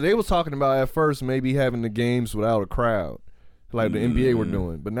because they was talking about at first maybe having the games without a crowd, like the NBA were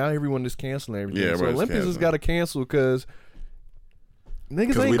doing. But now everyone is canceling everything. Yeah, so Olympics has got to cancel because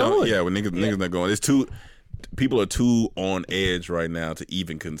niggas ain't going. Yeah, when niggas not going. It's people are too on edge right now to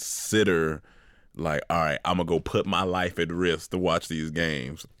even consider. Like, all right, I'm gonna go put my life at risk to watch these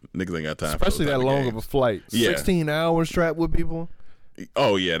games. Niggas ain't got time, especially for that long games. of a flight. Yeah. 16 hours trapped with people.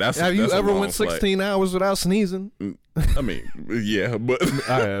 Oh yeah, Have you that's a ever long went 16 hours without sneezing? I mean, yeah, but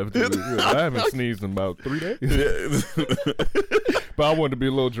I have. I haven't sneezed in about 3 days. But I wanted to be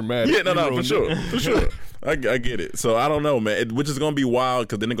a little dramatic. Yeah, no, for sure. I get it. So I don't know, man. Which is gonna be wild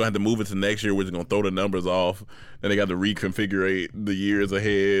because then they're gonna have to move it to next year, which is gonna throw the numbers off, and they got to reconfigure the years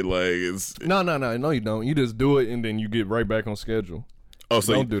ahead. Like it's no, you don't. You just do it and then you get right back on schedule. Oh,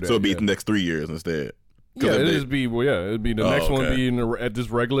 so don't do that. So it'd be the next 3 years instead. Yeah, it'd be the next one be at this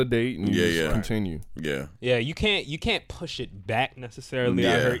regular date and you just continue. Yeah. Yeah, you can't push it back necessarily.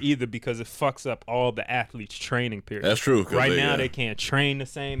 I heard either because it fucks up all the athletes' training period. That's true. Right now they can't train the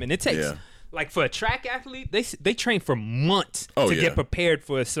same, and it takes like for a track athlete, they train for months to get prepared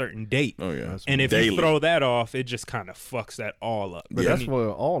for a certain date. Oh yeah, and if you throw that off, it just kind of fucks that all up. But that's for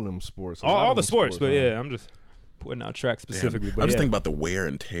all them sports. All the sports, but yeah, I'm just putting out track specifically. But I'm just thinking about the wear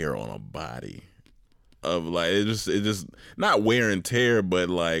and tear on a body. Of like it just not wear and tear, but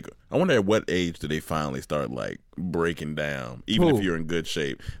like I wonder at what age do they finally start like breaking down, even if you're in good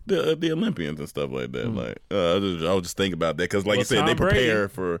shape. The Olympians and stuff like that. Like I was just thinking about that because like you said, they prepare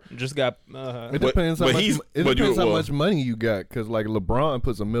for. Just got. It depends how much money you got because like LeBron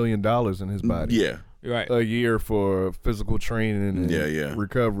puts $1 million in his body. Yeah. Right. A year for physical training and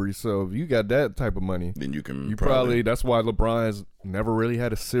recovery. So if you got that type of money, then you can. You probably that's why LeBron has never really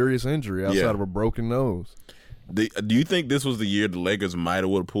had a serious injury outside of a broken nose. Do you think this was the year the Lakers might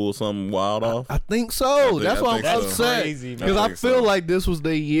have pulled something wild off? I think so. That's why I'm upset because I feel like this was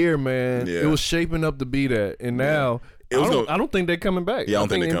their year, man. Yeah. It was shaping up to be that, and now I don't think they're coming back. Yeah, I don't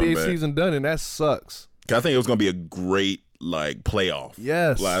think they're coming NBA back. season done, and that sucks. I think it was going to be a great like playoff.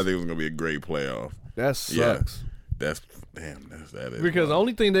 Yes, like, I think it was going to be a great playoff. That sucks. That is because the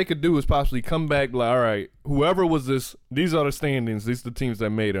only thing they could do is possibly come back like, all right, whoever was these are the standings, these are the teams that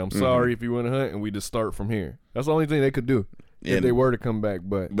made it. I'm sorry if you win a hunt, and we just start from here. That's the only thing they could do if they were to come back.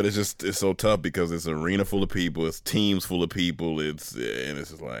 But it's so tough because it's an arena full of people, it's teams full of people, and it's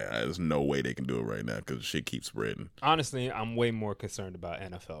just like there's no way they can do it right now because shit keeps spreading. Honestly, I'm way more concerned about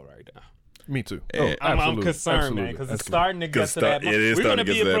NFL right now. Me too. And- I'm concerned, man, because it's starting to get to that. It is We're starting gonna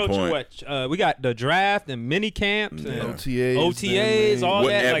to be get to that approaching what? We got the draft and mini camps and OTAs, all What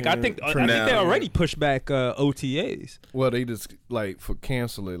that. app- Like I think now- they already pushed back OTAs. Well, they just like for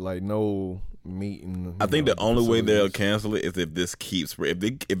cancel it, like no meeting. I think the only way they'll facilities. cancel it is if this keeps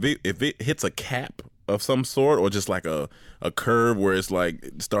if it hits a cap of some sort or just like a curve where it's like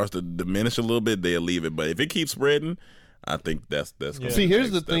it starts to diminish a little bit, they'll leave it. But if it keeps spreading, I think that's gonna See, be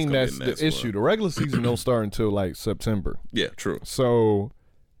here's next- the thing gonna that's be the next issue. one. The regular season don't start until like September. Yeah, true. So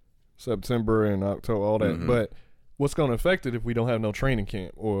September and October, all that. Mhm. But what's going to affect it if we don't have no training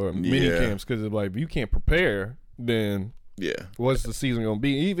camp or mini Yeah. camps? Because like if you can't prepare, then Yeah. what's the season going to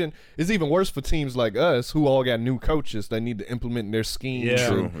be? It's even worse for teams like us who all got new coaches that need to implement their schemes Yeah.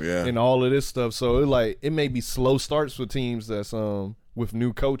 True, and, yeah. and all of this stuff. So it may be slow starts for teams that's with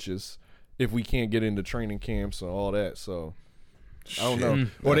new coaches if we can't get into training camps and all that. So I don't know.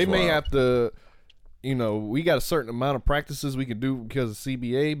 Or they That's may wild. have to, we got a certain amount of practices we can do because of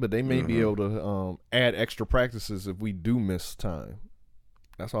CBA, but they may be able to add extra practices if we do miss time.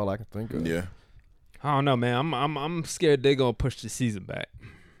 That's all I can think of. Yeah. I don't know, man. I'm scared they're gonna push the season back.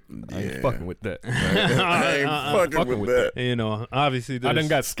 I ain't fucking with that. I ain't fucking with that. You know, obviously, I done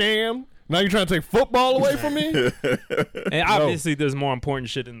got scammed. Now you trying to take football away from me? and obviously there's more important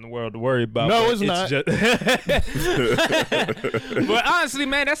shit in the world to worry about. No, but it's not. But honestly,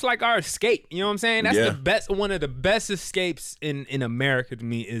 man, that's like our escape. You know what I'm saying? That's Yeah. the best. One of the best escapes in America to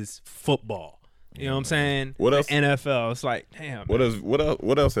me is football. You know what I'm saying? What else? The NFL. It's like, damn. What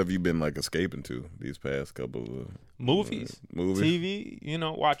else have you been like escaping to these past couple of Movies, movies? TV. You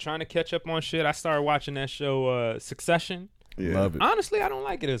know, trying to catch up on shit. I started watching that show, Succession. Yeah. Love it. Honestly, I don't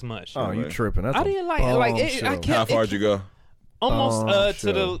like it as much. Oh, you tripping? That's I a didn't like it. Like bomb it, I show. can't. How far did you go? Almost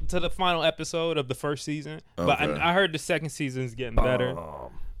show. to the final episode of the first season, but Okay. I heard the second season is getting better.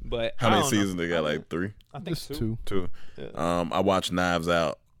 But How I many don't know. seasons they got? Like 3? I think Just two. two. 2. I watched Knives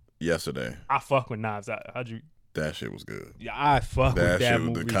Out yesterday. I fuck with Knives Out. How'd you? That shit was good. Yeah, I fuck That with that shit,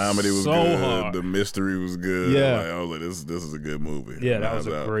 movie. the comedy was so good. hard. The mystery was good. Yeah. Like, I was like, this is a good movie. Yeah, that was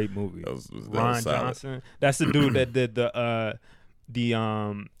Knives a Out. great movie. That was Ron solid. Johnson. That's the dude that did the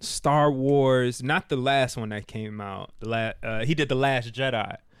Star Wars, not the last one that came out. He did The Last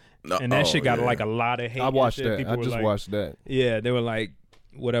Jedi. No, And that shit got yeah. like a lot of hate. I watched and shit. that. People I were just like, watched that. Yeah, they were like,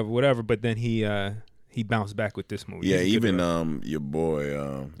 whatever. But then he bounced back with this movie. Yeah, He's good even at it. your boy It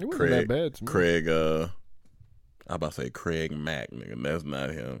wasn't Craig. that bad to me. Craig. I'm about to say Craig Mack, nigga. That's not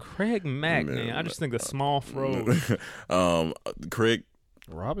him. Craig Mack, Yeah, man. I just think a small fro. Craig.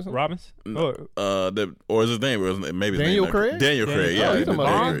 Robinson? Robbins? Or, Or is his name? Maybe his Daniel name, Craig? Daniel Craig. Yeah, Oh, you talking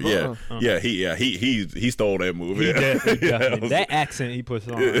about Daniel him? Craig. Yeah. He stole that movie. he definitely. Yeah, That accent he puts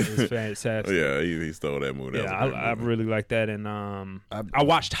on is fantastic. yeah, he stole that movie. That Yeah, was a great I movie. really like that. And I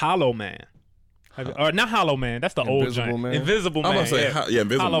watched Hollow Man. Or not Hollow Man. That's the old Invisible joint. Man? Invisible I'm Man. about to say,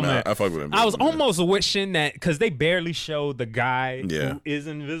 Invisible Hollow Man. Man. I fuck with him. I was almost wishing that because they barely showed the guy Yeah. who is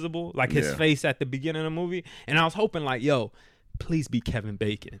invisible, like his Yeah. face at the beginning of the movie, and I was hoping like, yo, please be Kevin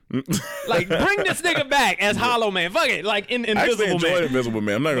Bacon. Like, bring this nigga back as Hollow Man. Fuck it, like in I actually Invisible enjoyed Man. Invisible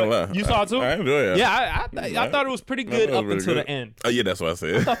Man. I'm not gonna lie. You saw it too? I enjoy it. Yeah, I thought it was pretty good That was up really until good. the end. Oh yeah, that's what I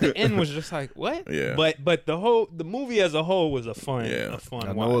said. I thought the end was just like what? Yeah. But the movie as a whole was a fun I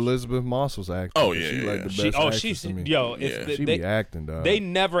watch. know Elizabeth Moss was acting. Oh, but yeah, she yeah. like the She, best oh, actress she's to me. yo. Yeah. If She they, be acting, dog. they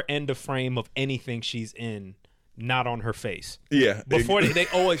never end a frame of anything she's in not on her face. Yeah. Before they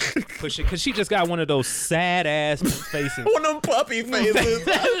always push it because she just got one of those sad ass faces. One of them puppy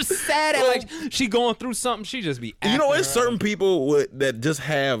faces. Sad ass, like she going through something. She just be. You know, acting it's her certain ass. people that just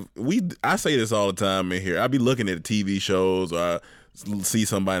have. I say this all the time in here. I be looking at TV shows or I see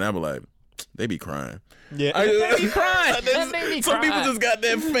somebody and I be like, they be crying. Yeah, I- they be crying. They be Some people crying. just got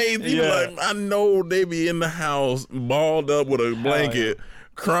that face. People Yeah. like, I know they be in the house balled up with a blanket,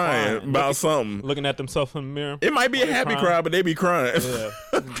 crying about something. looking at themselves in the mirror. It might be a While they happy crying. cry, but they be crying. Yeah.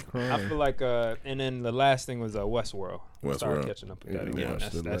 I feel like, and then the last thing was Westworld. I started Westworld. catching up with Yeah, that we again.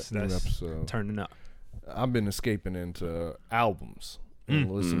 watched That's the new episode. turning up. I've been escaping into albums and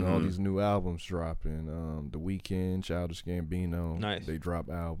listening to all these new albums dropping. The Weeknd, Childish Gambino. Nice. They drop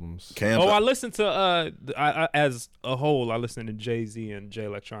albums. Camp, Oh, I listened to I as a whole. I listened to Jay-Z and Jay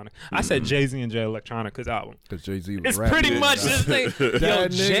Electronica. I said Jay-Z and Jay Electronica's album. Because Jay-Z was It's rapping. pretty much this thing. Yo,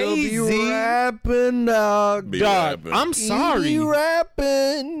 That nigga be Jay-Z, rapping, dog. Be dog. rapping. I'm sorry. He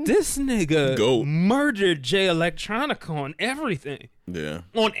rapping. This nigga Goat. murdered Jay Electronica on everything. yeah.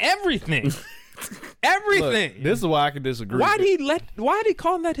 On everything. Everything. Look, this is why I can disagree. Why'd he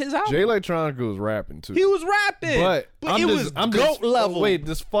call that his album? Jay Electronica was rapping too. He was rapping. But it was GOAT level. Wait,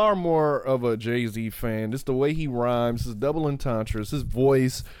 this far more of a Jay-Z fan. This the way he rhymes, his double entendres, his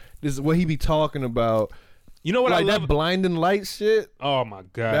voice. This is what he be talking about. You know what Like I love? that blinding light shit. Oh my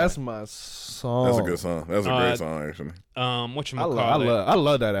god, That's my song. That's a good song. That's a great song, actually. I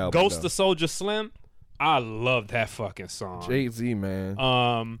love that album. Ghost of Soldier Slim. I love that fucking song. Jay-Z, man.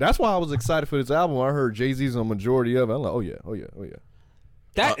 That's why I was excited for this album. I heard Jay-Z's on majority of it. I'm like, oh yeah.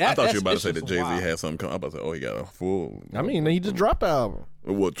 I thought you were about to say that Jay-Z had something come. I was about to say, oh, he got a full. I mean, he just dropped the album.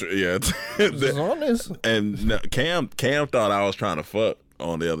 Well, yeah. It's on this. And no, Cam thought I was trying to fuck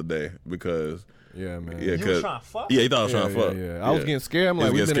on the other day because. Yeah, man. Yeah, You was trying to fuck? Yeah, he thought I was trying to fuck. Yeah. I was getting scared. I'm He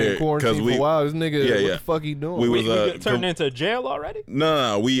like, was we've been getting in scared, quarantine 'cause for a while. This nigga, what the fuck he doing? We We turned into jail already?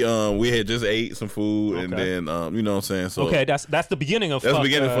 No, we had just ate some food and then you know what I'm saying. So Okay, that's the beginning of that's fuck. the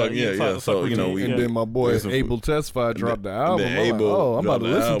beginning of fuck. Yeah. So you know routine. and then my boy Abel Tesfaye dropped the album. then I'm like, Abel oh, I'm about to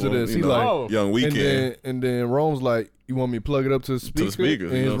dropped the listen to album, this. you He know, like, Young Weekend. and then Rome's like, you want me to plug it up to the speaker?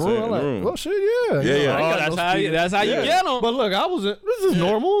 speakers, in you his know what I'm room? I'm saying, like, room. well, shit, yeah. That's how you get them. But look, I wasn't. This is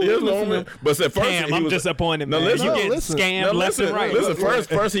normal. Yeah, it's Listen normal. to- But at first Damn, he I'm was disappointed, No, man. listen. You No, getting listen. scammed No, left and right. Listen,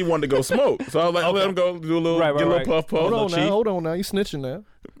 first he wanted to go smoke. So I was like, let him go do a little, Right, get a right. little puff. Hold on now. You snitching now.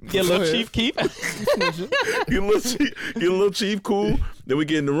 Get a Go little ahead. Chief Keef. Get a little chief cool. Then we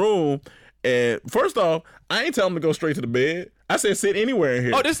get in the room. And first off, I ain't tell him to go straight to the bed. I said sit anywhere in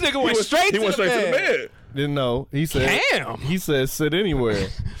here. Oh, this nigga went straight to the bed. Didn't know. He said. Damn. He said sit anywhere.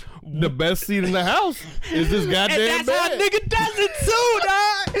 The best seat in the house is this goddamn And that's bed. how nigga does it too,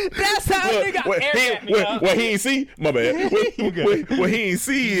 dog. That's how nigga. What he ain't see, my bad. What he ain't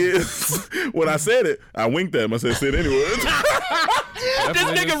see is when I said it, I winked at him. I said sit anywhere. This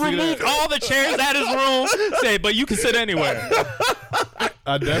nigga removed all the chairs out his room. Say, but you can sit anywhere.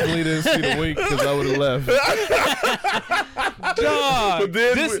 I definitely didn't see the wink because I would have left. Dog, But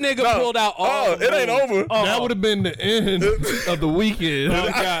then this we- nigga no. pulled out all. Oh, it ain't over. That would have been the end of the weekend. Oh,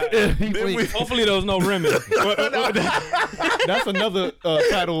 God. He winked. Hopefully there was no Remy. That's another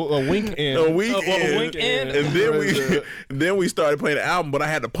title, a wink end. A weekend. A weekend. And then we started playing the album, but I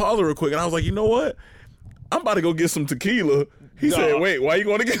had to pause it real quick, and I was like, you know what? I'm about to go get some tequila. He said, wait, why you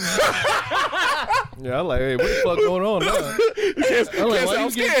going to get? Yeah, I'm like, hey, what the fuck going on now? I'm like, why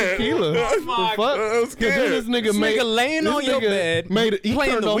you getting tequila? Oh my The fuck? I'm 'Cause then this nigga This made nigga laying this on your nigga bed, he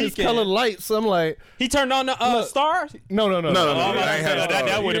playing turned The on his Weeknd. colored lights. I'm like, He turned on the stars. no. No, I ain't had a star.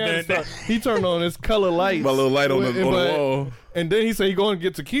 that would He have had been. a star. He turned on his color lights. My little light on the But- wall. And then he said he going to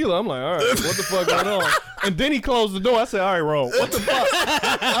get tequila. I'm like, all right, what the fuck going on? And then he closed the door. I said, all right, Ron, what the fuck?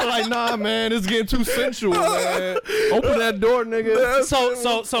 I'm like, nah, man, it's getting too sensual, man. Open that door, nigga.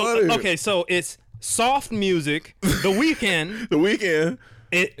 So funny. okay, so it's soft music. The Weeknd. The weekend.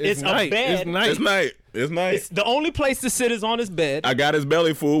 It's night. a bed. It's night. It's night. It's night. It's the only place to sit is on his bed. I got his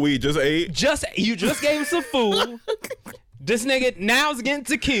belly full. We just ate. You just gave him some food. This nigga now's getting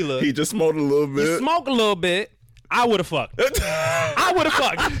tequila. He just smoked a little You bit. smoke a little bit. I would have fucked. I would have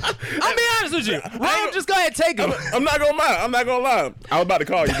fucked. I'll be honest with you. Ron, just go ahead and take him. I'm not gonna lie. I was about to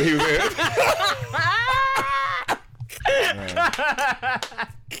call you, but he was there.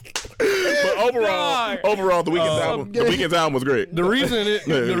 But overall, the Weeknd's album was great. The reason it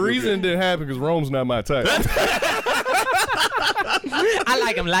didn't happen because Rome's not my type. I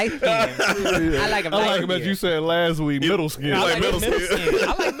like him light skin. I like him I light like him, as you said last week, middle skin. I like middle middle skin. skin.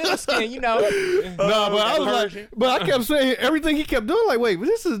 I like middle skin, you know. No, but I was like, but I kept saying everything he kept doing. Like, wait,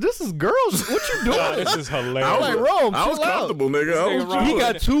 this is girls. What you doing? This is hilarious. I was like, Rome, I was chill out. comfortable, nigga. I was Rome. He chilling.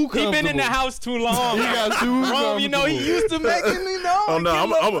 got too comfortable. He been in the house too long. He got too Rome, you know, he comfortable. used to making me know. Oh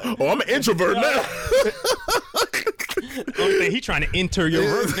no, I'm an introvert now. Only thing, he trying to enter your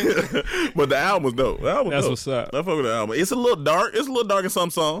room. But the album was dope. That's what's up. I fuck with the album. It's a little dark. It's a little dark in some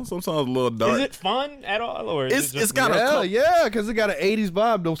songs. Some songs a little dark. Is it fun at all, or is It's kind of Yeah, because it got an 80s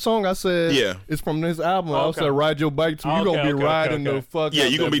vibe. The song I said it's from this album. I Okay. said, ride your bike to. You going to be riding the fuck Yeah,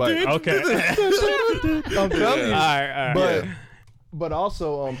 out you gonna that be bike. Okay. I'm telling you. All right. But but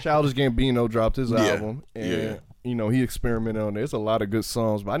also Childish Gambino dropped his Yeah. album and you know he experimented on it. There's a lot of good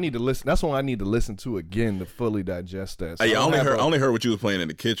songs, but I need to listen. That's one I need to listen to again to fully digest that. So I only don't have heard what you was playing in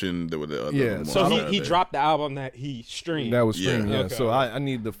the kitchen. So he dropped the album that he streamed. that was streamed. Yeah. Okay. So I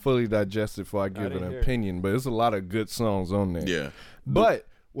need to fully digest it before I give didn't an hear it. opinion. But there's a lot of good songs on there. Yeah. But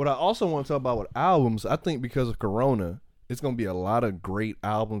what I also want to talk about with albums, I think because of Corona, it's going to be a lot of great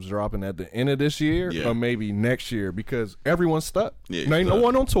albums dropping at the end of this year or maybe next year because everyone's stuck. Yeah, There ain't no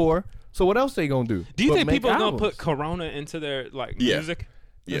one on tour. So what else they going to do? Do you but think make people are gonna albums? put Corona into their Yeah. music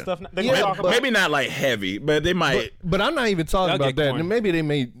and Yeah. stuff? They gonna talk about Maybe not like heavy, but they might. But I'm not even talking They'll about get that. corny. And maybe they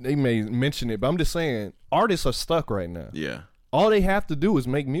may mention it, but I'm just saying artists are stuck right now. Yeah. All they have to do is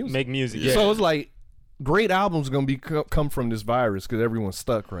make music. make music. Yeah. So it's like great albums going to be come from this virus because everyone's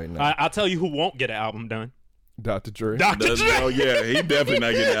stuck right now. I'll tell you who won't get an album done. Dr. Dre. Dr. Dre. Oh yeah, he definitely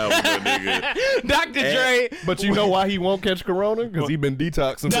not getting out with that nigga. Dr. Dre. But you know why he won't catch corona? Because he been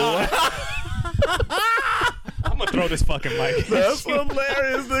detoxing for a while. I'm gonna throw this fucking mic. That's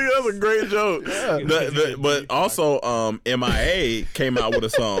hilarious, nigga. That's a great joke. But also, MIA came out with a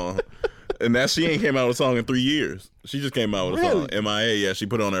song. And that she ain't came out with a song in 3 years. She just came out with a song. MIA, yeah, she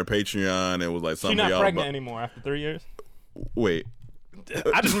put it on her Patreon and was like something. She's not y'all pregnant about. anymore after 3 years. Wait.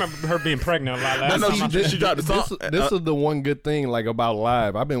 I just remember her being pregnant a lot last No, time. she dropped the song. This is the one good thing like about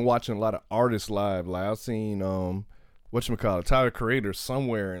live. I've been watching a lot of artists live. Like I've seen whatchamacallit, Tyler Creator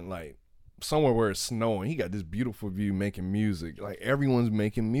somewhere where it's snowing. He got this beautiful view making music. Like everyone's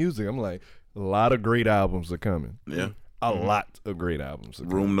making music. I'm like, a lot of great albums are coming. Yeah. A lot of great albums are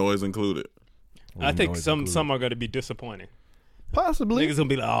coming. Room noise included. I think some are going to be disappointing. Possibly. Niggas gonna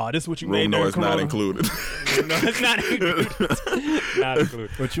be like, oh, this is what you Room made during noise not Corona. included. No, it's not included. Not included.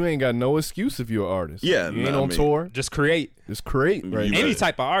 But you ain't got no excuse if you're an artist. Yeah, you ain't on tour. Just create. Just create. Right. You now. Any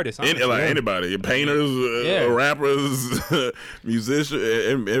type of artist. honestly. Anybody. Painters, rappers, musicians,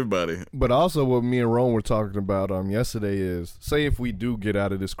 everybody. But also what me and Rome were talking about yesterday is, say if we do get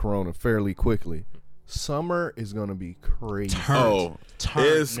out of this corona fairly quickly, summer is going to be crazy.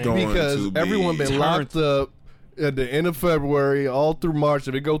 It's going because to be everyone been locked up at the end of February, all through March.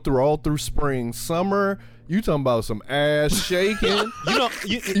 If it go through all through spring, summer, you talking about some ass shaking.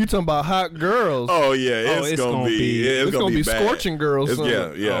 you talking about hot girls. Oh yeah, it's gonna be it's gonna be bad. scorching girls.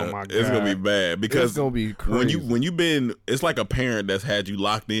 Yeah. Oh, my God. It's gonna be bad because It's gonna be crazy. when you been, it's like a parent that's had you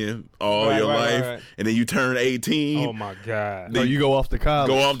locked in all your life, right. and then you turn 18. Oh my god. So you go off to college.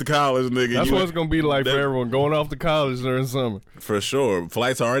 Go off to college, nigga. That's what it's gonna be like for everyone going off to college during summer. For sure,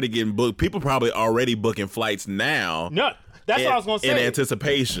 flights are already getting booked. People probably already booking flights now. No, that's what I was gonna say. In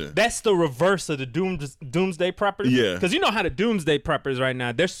anticipation. That's the reverse of the doomsday preppers. Yeah. Because you know how the doomsday preppers right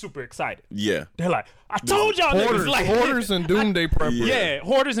now, they're super excited. Yeah. They're like, I told y'all Hoarders, niggas. Like, hoarders and doomsday preppers. yeah,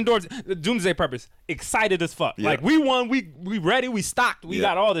 hoarders and doomsday preppers. Excited as fuck. Yeah. Like, we won, we ready, we stocked, we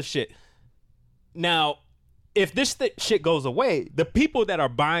got all this shit. Now, if this shit goes away, the people that are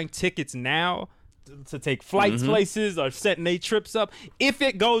buying tickets now to take flights places or setting their trips up, if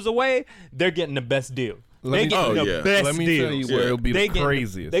it goes away, they're getting the best deal. They're getting the best Let me deal. tell you where it'll be the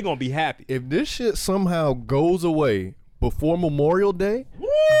craziest. They're going to be happy. If this shit somehow goes away before Memorial Day,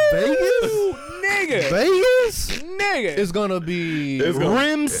 Vegas is gonna be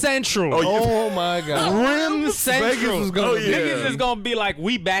Rim Central. Oh my God, Rim Central. Vegas is gonna be. Niggas is gonna be like,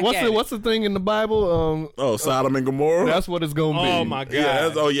 we back at it. What's the thing in the Bible? Sodom and Gomorrah. That's what it's gonna be. Oh my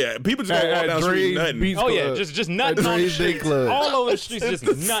God. Yeah. People just gonna walk down the street nutting. Oh yeah, just nutting on the Dre's Day streets. Club. All over the streets, just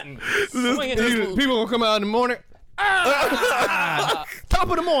nutting. People gonna come out in the morning. Top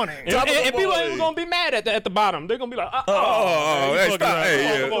of the morning. And people ain't gonna be mad at the bottom. They're gonna be like, hey, stop.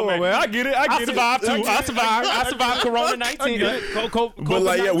 Hey, come on, man. I get it. I survived too. I survived Corona 19. But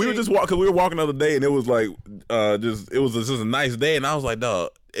like, yeah, we were just walking because we were walking the other day, and it was like, it was just a nice day, and I was like, dog,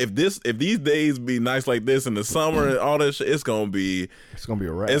 if these days be nice like this in the summer and all that shit, it's gonna be a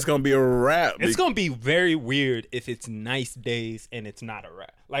wrap. It's gonna be a wrap. It's gonna be very weird if it's nice days and it's not a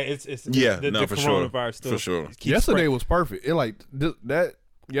wrap. Like it's for coronavirus sure. For sure. Yesterday was perfect. It like that.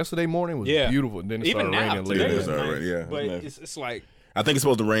 Yesterday morning was beautiful. Then it even started now, raining today later. is nice, yeah. But it's like, I think it's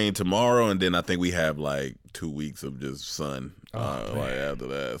supposed to rain tomorrow, and then I think we have like 2 weeks of just sun. Like after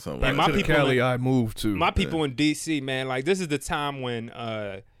that, something And like my that. people Cali, I moved to. my people in DC, man, like this is the time when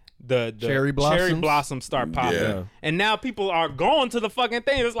the Cherry blossoms start popping. Yeah. And now people are going to the fucking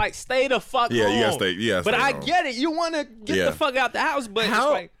thing. It's like, stay the fuck Yeah, home. you gotta stay. Yeah, but I get it. You want to get the fuck out the house, but it's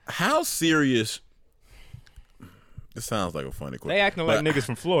like, how serious? This sounds like a funny question. they acting like niggas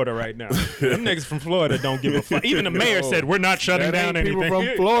from Florida right now. Them niggas from Florida don't give a fuck. Even the mayor said we're not shutting That down ain't anything. people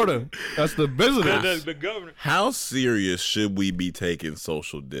from Florida. That's the visitors. the governor. How serious should we be taking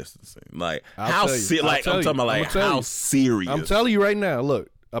social distancing? Like I'll tell you. like I'll I'm tell talking about you. like I'ma tell how you. serious? I'm telling you right now. Look,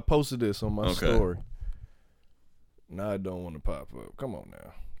 I posted this on my Okay. story. Now I don't want to pop up. Come on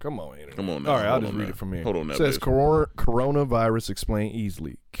now. Come on, internet. Come on now. All right, I'll Hold just on read now. it from here. Hold on now, It says bitch. coronavirus explained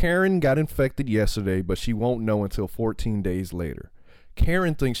easily. Karen got infected yesterday, but she won't know until 14 days later.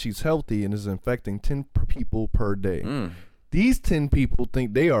 Karen thinks she's healthy and is infecting 10 people per day. These 10 people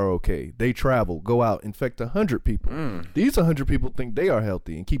think they are okay. They travel, go out, infect 100 people. These 100 people think they are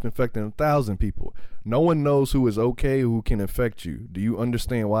healthy and keep infecting 1,000 people. No one knows who is okay or who can infect you. Do you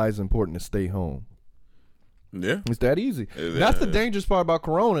understand why it's important to stay home? Yeah. It's that easy. That's the dangerous part about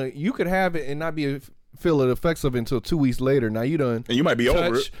corona. You could have it and not feel the effects of it until 2 weeks later. Now you done. And you might be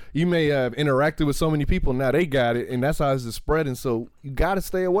over it. You may have interacted with so many people. Now they got it, and that's how it's spreading. So you got to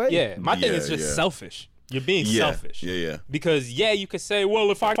stay away. Yeah, my thing is just yeah. selfish. You're being selfish. Yeah. Because you could say, well,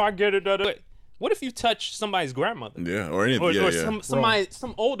 if I get it, What if you touch somebody's grandmother? Yeah, or anything. Or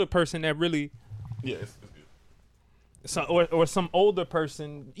some older person that really. Yeah, it's good. Or some older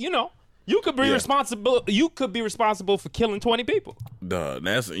person, you could be responsible. You could be responsible for killing 20 people. Duh,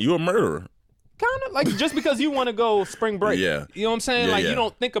 you a murderer. Kind of like just because you want to go spring break. Yeah. You know what I'm saying? Yeah, like yeah. you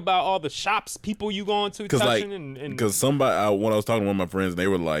don't think about all the shops people you going to touching Because somebody, when I was talking to one of my friends, they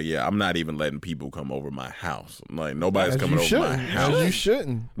were like, "Yeah, I'm not even letting people come over my house. I'm like, nobody's coming over my house. You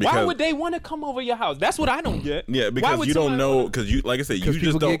shouldn't. Why would they want to come over your house? That's what I don't get. Yeah, because you don't know. Because you, like I said, you just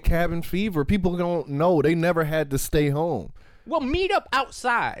people don't get cabin fever. People don't know. They never had to stay home. Well, meet up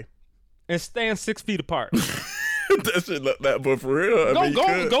outside and stand 6 feet apart. That shit, but for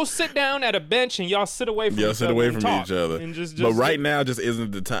real, go sit down at a bench and y'all sit away from each other. Sit away from talk each other. And just but right now, just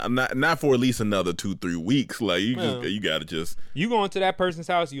isn't the time. Not for at least another 2-3 weeks. Like you gotta just. You go into that person's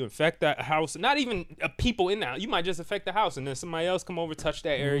house, you infect that house. Not even people in there. You might just infect the house, and then somebody else come over, touch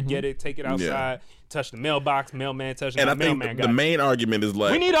that area, get it, take it outside, touch the mailbox, mailman touch it. And I think the main argument is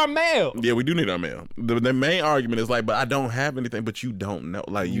like, we need our mail. Yeah, we do need our mail. The main argument is like, but I don't have anything. But you don't know.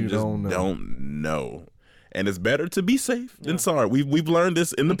 Like you just don't know. And it's better to be safe than sorry. We've learned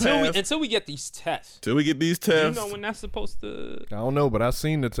this in the past. Until we get these tests. Till we get these tests. You know when that's supposed to. I don't know, but I've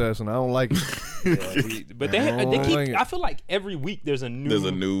seen the test and I don't like it. But they keep. I feel like every week there's a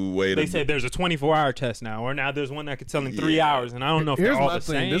new way. They say there's a 24-hour test now, or now there's one that could tell in 3 hours, and I don't know if they're all the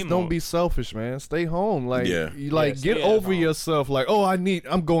same. Just don't be selfish, man. Stay home. Like get over yourself. Like,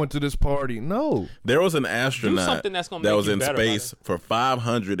 I'm going to this party. No. There was an astronaut that was in space for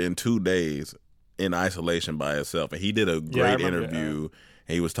 502 days. In isolation by himself, and he did a great interview.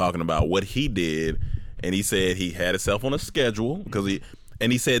 And he was talking about what he did, and he said he had himself on a schedule because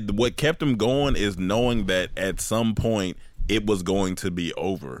he said what kept him going is knowing that at some point it was going to be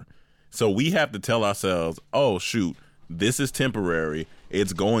over. So we have to tell ourselves, oh shoot, this is temporary.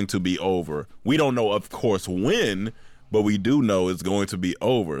 It's going to be over. We don't know, of course, when, but we do know it's going to be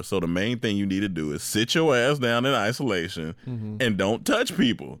over. So the main thing you need to do is sit your ass down in isolation and don't touch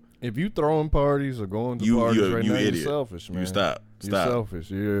people. If you throwing parties or going to parties right now, you're selfish, man. You stop. You're selfish.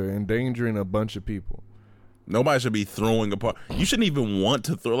 You're endangering a bunch of people. Nobody should be throwing a party. You shouldn't even want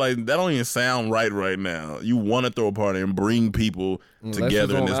to throw. Like, that don't even sound right now. You want to throw a party and bring people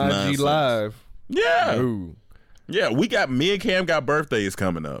together in this nonsense. IG Live. Yeah. No. Yeah, me and Cam got birthdays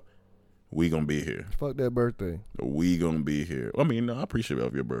coming up. We gonna be here. Fuck that birthday. We gonna be here. I mean, I appreciate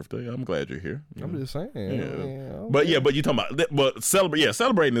your birthday. I'm glad you're here. I'm just saying. Yeah. But you talking about, but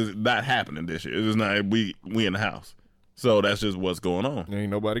celebrating is not happening this year. It's just not. We in the house, so that's just what's going on.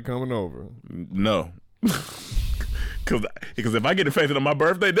 Ain't nobody coming over. No. Because if I get infected on my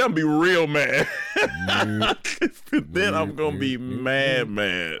birthday, they'll be real mad. Then I'm gonna be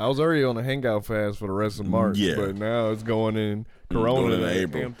mad. I was already on a hangout fast for the rest of March, but now it's going in Corona and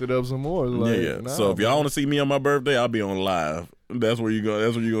April. Amped it up some more. Nah, so if y'all want to see me on my birthday, I'll be on live. That's where you're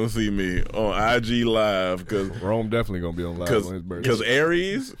gonna see me on IG Live. Cause Rome definitely gonna be on live on his birthday. Because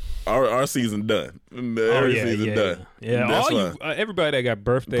Aries, our season done. The Aries season done. Yeah, everybody that got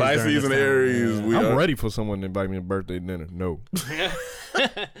birthdays. Pisces and Aries. I'm ready for someone to invite me to birthday dinner. No.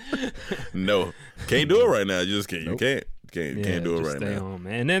 No, can't do it right now. You just can't. Nope. You can't do it right stay now. Home,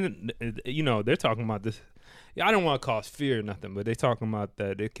 man. And then they're talking about this. I don't want to cause fear or nothing, but they're talking about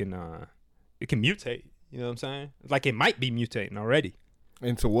that it can mutate. You know what I'm saying? Like it might be mutating already.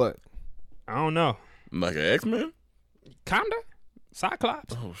 Into what? I don't know. Like an X-Men? Kinda.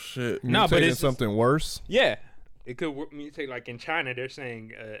 Cyclops. Oh shit. No, but it's something worse. Yeah, it could mutate. Like in China, they're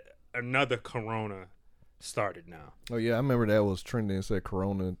saying another corona started now. Oh yeah, I remember that was trending. It said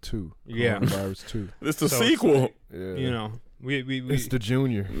Corona 2. Yeah, Coronavirus 2. It's the sequel. Yeah. You know, we it's the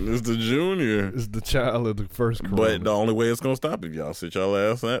junior. It's the junior. It's the child of the first Corona. But the only way it's gonna stop is y'all sit y'all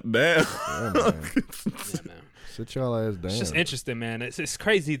ass down. Yeah, man. Sit y'all ass down. It's just interesting, man. It's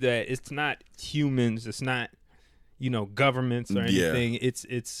crazy that it's not humans. It's not governments or anything. It's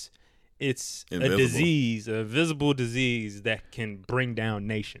invisible. A disease, a visible disease that can bring down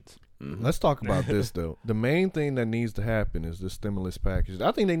nations. Mm-hmm. Let's talk about this though. The main thing that needs to happen is the stimulus package.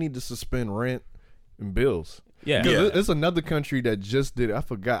 I think they need to suspend rent and bills. Yeah. There's another country that just did it. I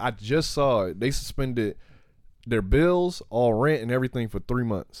forgot. I just saw it. They suspended their bills, all rent and everything for 3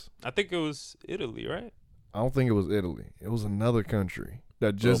 months. I think it was Italy, right? I don't think it was Italy. It was another country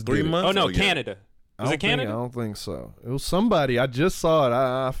that just 3 months. Oh no, Canada. Was it Canada? I don't think so. It was somebody. I just saw it.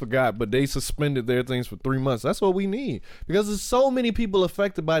 I forgot, but they suspended their things for 3 months. That's what we need because there's so many people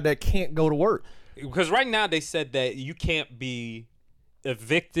affected by that can't go to work. Because right now they said that you can't be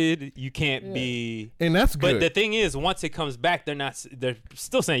evicted. You can't be, and that's good. But the thing is, once it comes back, they're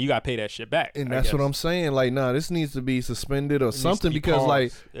still saying you got to pay that shit back. And that's what I'm saying. Like, nah, this needs to be suspended or something, because paused.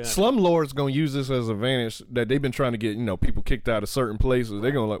 like slumlords gonna use this as an advantage that they've been trying to get, people kicked out of certain places.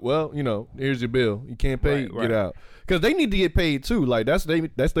 They're gonna like, well, here's your bill. You can't pay, get out. Because they need to get paid too. Like that's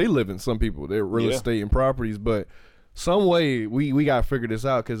they living. Some people, they're real estate and properties, but some way we gotta figure this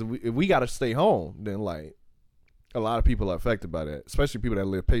out, because if we gotta stay home, then like a lot of people are affected by that, especially people that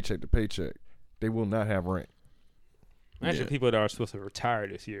live paycheck to paycheck. They will not have rent. Imagine people that are supposed to retire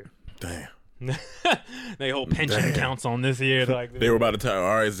this year. Damn. They whole pension accounts on this year. Like they were about to tell,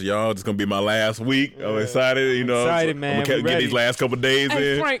 all right, so y'all, it's gonna be my last week. I'm excited, excited, man. I'm gonna get these last couple days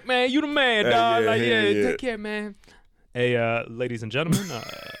hey, in. Frank, man, you the man, dog. Take care, man. Hey, ladies and gentlemen,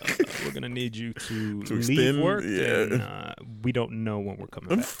 we're gonna need you to leave extend, work. And, we don't know when we're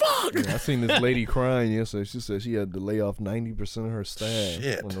coming back. Fuck. Yeah, I seen this lady crying yesterday. She said she had to lay off 90% of her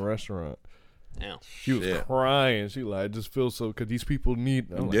staff from the restaurant. Damn. She was crying. She like, I just feel so, because these people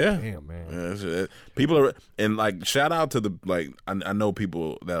need. I'm like, damn, man. Yeah, people are, and like, shout out to the, like, I know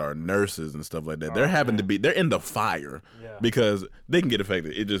people that are nurses and stuff like that. They're having to be, they're in the fire because they can get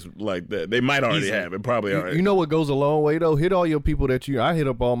affected. It just like that. They might already have it, probably already. You know what goes a long way though? Hit all your people that I hit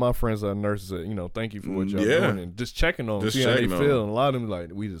up all my friends that are nurses that, thank you for what y'all doing, and just checking on them, see how they feel. And a lot of them like,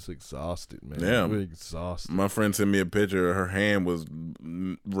 we just exhausted, man. Yeah. We're exhausted. My friend sent me a picture. Her hand was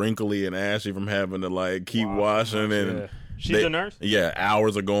wrinkly and ashy from having to like keep washing, and she's a nurse. Yeah,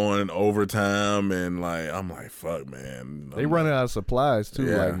 hours are going overtime, and like I'm like, fuck, man. They running out of supplies too,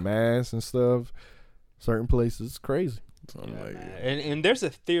 like masks and stuff. Certain places, it's crazy. And there's a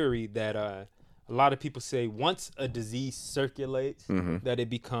theory that a lot of people say once a disease circulates, that it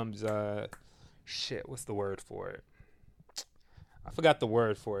becomes what's the word for it? I forgot the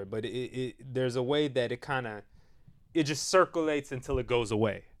word for it, but there's a way that it just circulates until it goes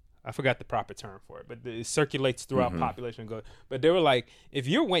away. I forgot the proper term for it, but it circulates throughout population. But they were like, if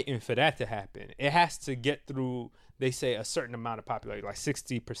you're waiting for that to happen, it has to get through, they say, a certain amount of population, like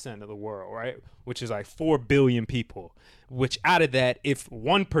 60% of the world, right? Which is like 4 billion people, which out of that, if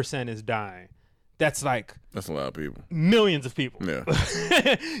 1% is dying, that's a lot of people. Millions of people. Yeah.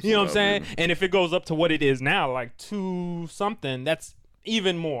 You know what I'm saying? And if it goes up to what it is now, like 2 something, that's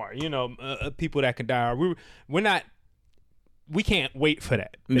even more, people that can die. We can't wait for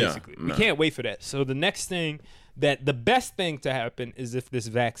that, basically. No. We can't wait for that. So the next thing, the best thing to happen is if this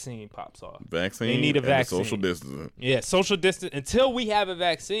vaccine pops off. Vaccine? They need a vaccine. Social distancing. Yeah, social distance. Until we have a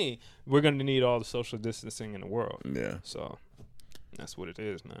vaccine, we're going to need all the social distancing in the world. Yeah. So that's what it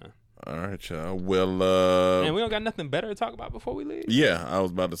is, man. All right, y'all. Well, and we don't got nothing better to talk about before we leave? Yeah, I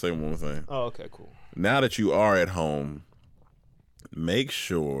was about to say one more thing. Oh, okay, cool. Now that you are at home, make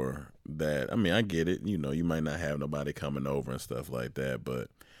sure that, I get it, you might not have nobody coming over and stuff like that, but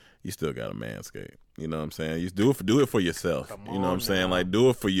you still got a Manscaped. You know what I'm saying? You do it for yourself. You know what I'm saying? Like, do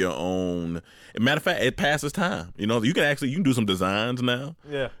it for your own. Matter of fact, it passes time. You can do some designs now.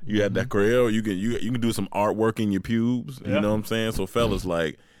 Yeah. You have that grill. You can do some artwork in your pubes. Yeah. You know what I'm saying? So fellas,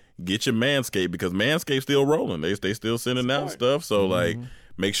 like, get your Manscaped, because Manscaped's still rolling. They still sending out stuff. So like,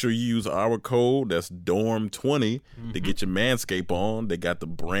 make sure you use our code, that's DORM20, to get your Manscaped on. They got the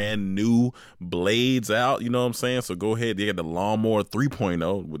brand new blades out, you know what I'm saying? So go ahead. They got the Lawnmower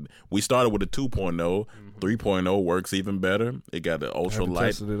 3.0. We started with a 2.0. 3.0 works even better. It got the ultra light.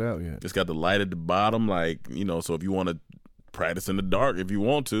 Tested it out yet. It's got the light at the bottom, so if you want to practice in the dark, if you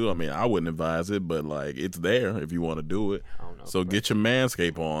want to, I wouldn't advise it, but like, it's there if you want to do it. So get your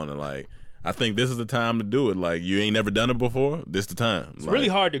Manscaped on, and like, I think this is the time to do it. Like, you ain't never done it before, this the time. It's really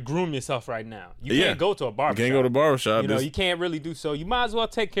hard to groom yourself right now. You can't go to a barbershop. You can't go to a barbershop. You can't really do so. You might as well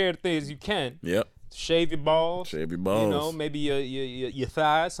take care of the things you can. Yep. Shave your balls. Maybe your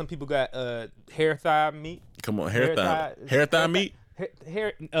thighs. Some people got hair thigh meat. Come on, hair thigh meat?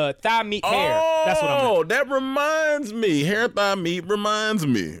 Thigh meat hair. That's what I meant. Oh, that reminds me. Hair thigh meat reminds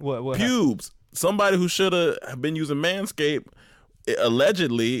me. What pubes. Happened? Somebody who should have been using Manscaped,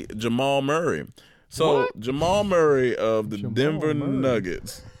 allegedly Jamal Murray. So Jamal Murray of the Denver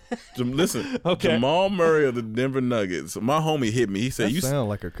Nuggets. Listen, Jamal Murray of the Denver Nuggets. My homie hit me. He said, "You sound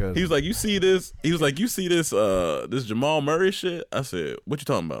like a cousin." He was like, "You see this?" He was like, "You see this? This Jamal Murray shit?" I said, "What you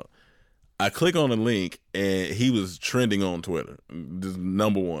talking about?" I click on the link, and he was trending on Twitter. Just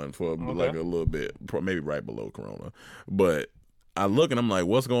number one for like a little bit, maybe right below Corona. But I look, and I'm like,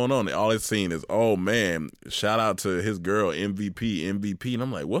 what's going on? And all it's seen is, oh, man, shout out to his girl, MVP. And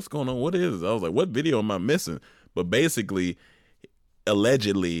I'm like, what's going on? What is this? I was like, what video am I missing? But basically,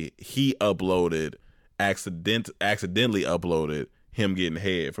 allegedly, he accidentally uploaded him getting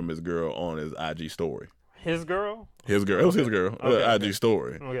head from his girl on his IG story. His girl? His girl. It was his girl. IG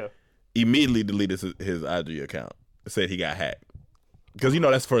story. Okay. Immediately deleted his IG account. Said he got hacked. Because,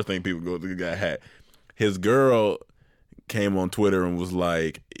 that's the first thing people go, he got hacked. His girl came on Twitter and was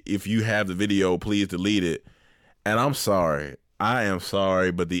like, if you have the video, please delete it. And I'm sorry. I am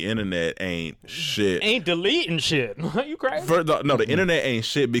sorry, but the internet ain't shit. Ain't deleting shit. You crazy? No, the internet ain't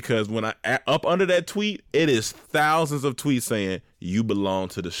shit because when I up under that tweet, it is thousands of tweets saying you belong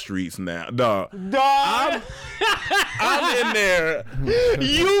to the streets now. Dog. I'm in there.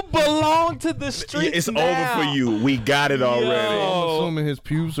 You belong to the streets. It's now. over for you. We got it already. I'm assuming his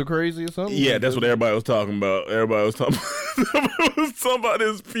pubes are crazy or something. Yeah, that's what everybody was talking about. Everybody was talking about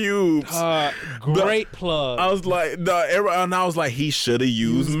his pubes. Great plug. I was like, and I was like, he should have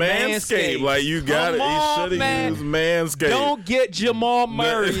used Manscaped. Like, you got it. He should have used Manscaped. Don't get Jamal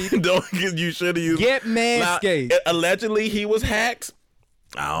Murray. You should have used. Get Manscaped. Now, allegedly, he was hacked.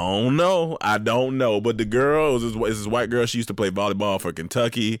 I don't know. But the girl was this white girl. She used to play volleyball for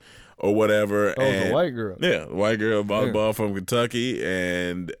Kentucky or whatever. Oh, it was a white girl. Yeah, white girl volleyball from Kentucky.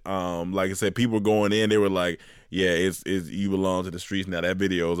 And like I said, people were going in. They were like, yeah, it's you belong to the streets now. That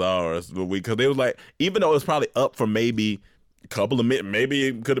video is ours. Because they was like, even though it was probably up for maybe a couple of minutes, maybe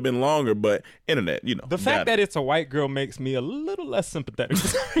it could have been longer, but internet, The fact that it's a white girl makes me a little less sympathetic.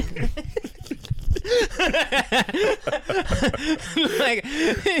 Like,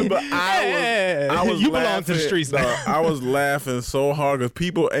 but I was you laughing, belong to the streets now. I was laughing so hard because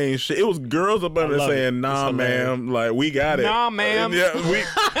people ain't shit. It was girls up there saying, "Nah, ma'am, like we got it." Nah, ma'am. Yeah,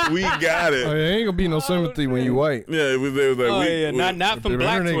 we got it. Oh, yeah, ain't gonna be no sympathy when you white. Yeah, it was like not from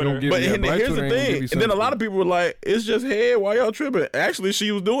Black Twitter. But here's the thing, and then a lot of people were like, "It's just head. Why y'all tripping?" Actually,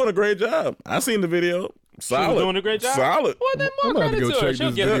 she was doing a great job. I seen the video. Solid. She was doing a great job. Solid. Well, then more credit to her.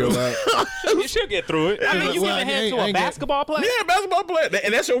 She'll get through it. She'll get through it. I mean, you giving head to a basketball player? Yeah, basketball player.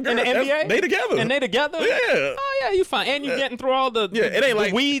 And that's your girl. In the NBA? They together. And they together? Yeah. Oh, yeah, you fine. And you getting through all the it ain't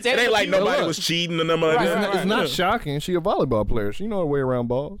like weeds. It ain't like nobody was cheating or nothing like that. It's not shocking. She a volleyball player. She know her way around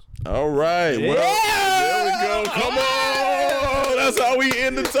balls. All right. Well, there we go. Come on. That's how we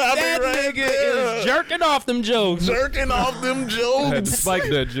end the topic that right nigga there. is jerking off them jokes. Jerking off them jokes. I had to spike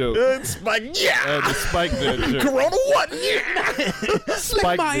that joke. Spike, I had to spike that joke. Corona what? Yeah.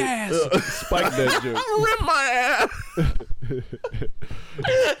 Spike my that- ass. Spike that joke. Rip my ass.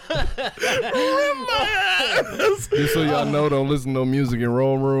 Rip my ass. Just so y'all know, don't listen to no music in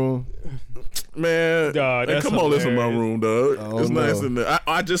Rome Room. Man, Dog, that's come on, listen to my hilarious. room, dog. It's nice in there.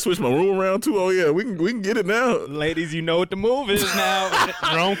 I just switched my room around too. Oh yeah, we can get it now. Ladies, you know what the move is now.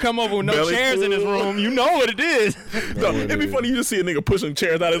 Don't come over with no Belly chairs in his full. room. You know what it is. No, it'd be funny you just see a nigga pushing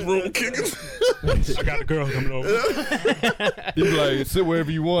chairs out of his room, kicking. I got the girl coming over. You be like, sit wherever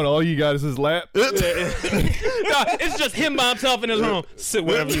you want. All you got is his lap. No, it's just him by himself in his room. Sit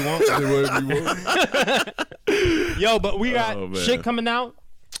wherever you want. Sit wherever you want. Yo, but we got Oh, man. shit coming out.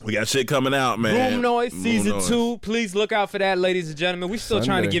 We got shit coming out, man. Room Noise Room season Noise. 2. Please look out for that, ladies and gentlemen. We still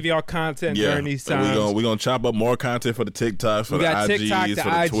trying to Sunday. give y'all content Yeah, during these times. we're gonna chop up more content for the TikToks, for We got the TikTok, IGs, the for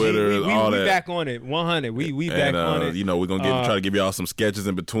the IG. Twitter, we all that. back on it. 100. We back on it. We're gonna try to give y'all some sketches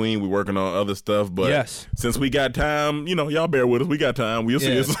in between. We're working on other stuff, but Yes. since we got time, y'all bear with us. We got time. We'll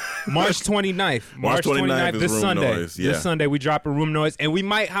see Yeah. us. March 29th. March 29th is this Room Sunday. Noise, yeah. This Sunday we drop a Room Noise, and we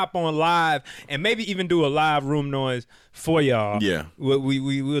might hop on live and maybe even do a live Room Noise for y'all. Yeah.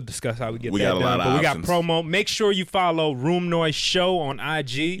 We'll discuss how we get We that got a done. lot of but we got options. promo. Make sure you follow Room Noise Show on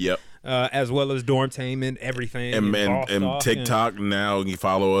IG. Yep. As well as Dormtainment, everything. And Boss Talk, TikTok now. You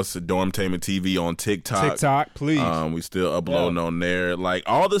follow us at Dormtainment TV on TikTok. TikTok, please. We still uploading on there. Like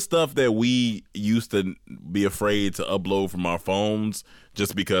all the stuff that we used to be afraid to upload from our phones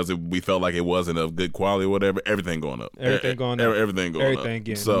just because we felt like it wasn't of good quality or whatever. Everything going up. Everything going up. Everything going Everything up.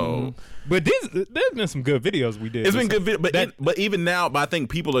 getting- So But there's been some good videos we did. it's been good, but even now, I think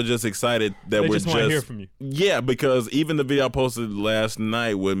people are just excited that They we're just wanna hear from you. Yeah, because even the video I posted last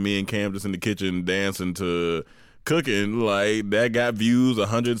night with me and Cam just in the kitchen dancing to cooking, like that got views,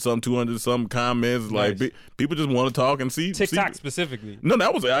 100-some, 200-some comments. Like Nice. people just want to talk and see TikTok see. specifically. No,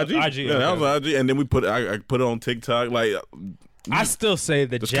 that was IG. IG, Yeah, that okay. was IG, and then I put it on TikTok. Like I still say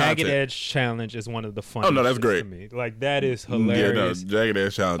the Just Jagged content. Edge challenge is one of the funniest. Oh, no, that's shits great. to me. Like that is yeah, no, hilarious. Jagged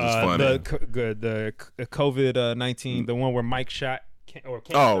Edge challenge is funny. The COVID-19, the one where Mike shot.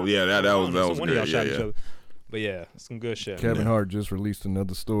 Oh, yeah, that was one of y'all good. shot Yeah, each yeah. other. But yeah, some good shit. Kevin Hart just released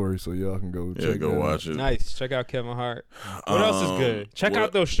another story, so y'all can go Yeah, check go that watch out. it. Nice. Check out Kevin Hart. What else is good? Check what-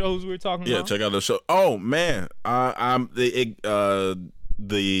 out those shows we were talking Yeah, about. check out the show. Oh man, I'm the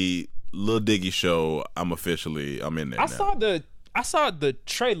Lil Dicky show. I'm in there. I now. saw the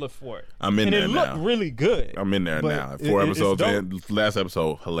trailer for it. I'm in and there it now. looked really good. I'm in there But now. it- 4 it's episodes dope. in. Last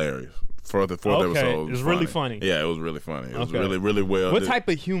episode, hilarious. fourth episode. It was really funny. Yeah, it was really funny. It was really, really well. What type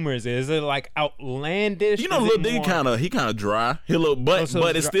of humor is it? Is it like outlandish? You know, Lil Dicky kind of dry.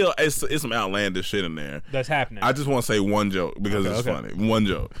 But it's still it's some outlandish shit in there that's happening. I just want to say one joke because it's funny. One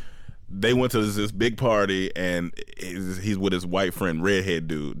joke. They went to this big party and he's with his white friend, redhead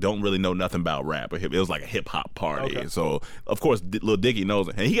dude. Don't really know nothing about rap. It was like a hip hop party. Okay. So of course, Lil Dicky knows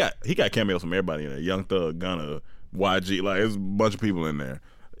it, and he got cameos from everybody in there. Young Thug, Gunna, YG, like there's a bunch of people in there.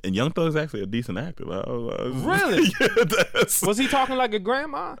 And Young Thug's actually a decent actor. Really? Yeah, was he talking like a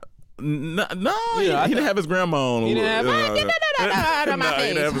grandma? No, he didn't have his grandma on. He didn't have, he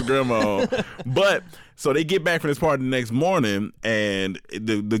didn't have his grandma on. But so they get back from this party the next morning, and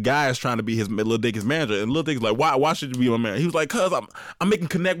the guy is trying to be Lil Dicky's manager, and Lil Dicky's like, "Why should you be my manager?" He was like, "Cause I'm making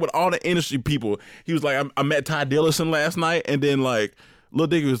connect with all the industry people." He was like, "I met Ty Dillison last night," and then like Lil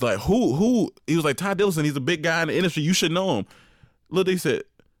Dicky was like, "Who?" He was like, "Ty Dillison. He's a big guy in the industry. You should know him." Lil Dicky said,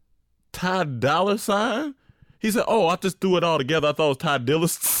 "Ty Dollar Sign?" He said, "Oh, I just threw it all together. I thought it was Ty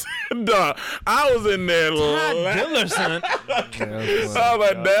Dillison." Dog, I was in there. Ty Dillison. I was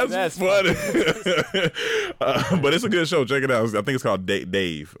like, that's funny. But it's a good show. Check it out. I think it's called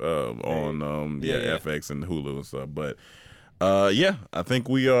Dave on FX and Hulu and stuff. But I think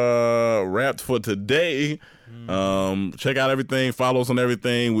we are wrapped for today. Check out everything. Follow us on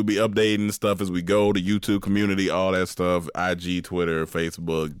everything. We'll be updating stuff as we go. The YouTube community, all that stuff. IG, Twitter,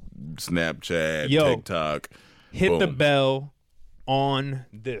 Facebook, Snapchat, TikTok. Hit the bell on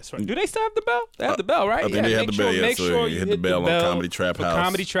this. Right? Do they still have the bell? They have the bell, right? I think they have the bell. Make sure you hit the bell on Comedy Trap House.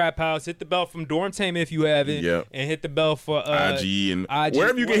 Comedy Trap House. Hit the bell from Dormtainment if you haven't. Yep. And hit the bell for IG and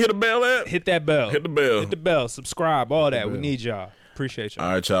wherever you can hit a bell at. Hit that bell. Hit the bell. Hit the bell. Subscribe. All that. We need y'all. Appreciate y'all.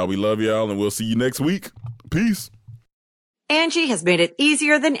 All right, y'all. We love y'all, and we'll see you next week. Peace. Angie has made it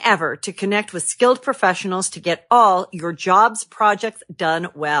easier than ever to connect with skilled professionals to get all your jobs projects done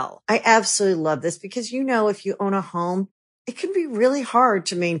well. I absolutely love this because, you know, if you own a home, it can be really hard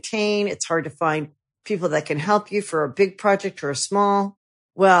to maintain. It's hard to find people that can help you for a big project or a small.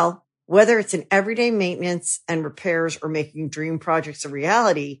 Well, whether it's in everyday maintenance and repairs or making dream projects a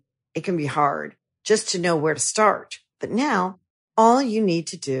reality, it can be hard just to know where to start. But now all you need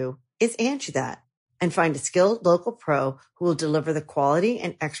to do is Angie that and find a skilled local pro who will deliver the quality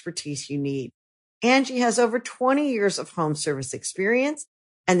and expertise you need. Angie has over 20 years of home service experience,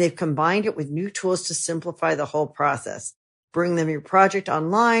 and they've combined it with new tools to simplify the whole process. Bring them your project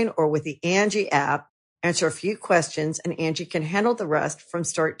online or with the Angie app, answer a few questions, and Angie can handle the rest from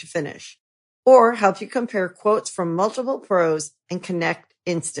start to finish. Or help you compare quotes from multiple pros and connect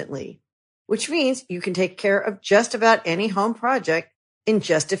instantly. Which means you can take care of just about any home project in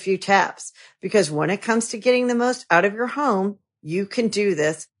just a few taps. Because when it comes to getting the most out of your home, you can do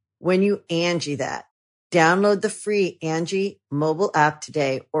this when you Angie that. Download the free Angie mobile app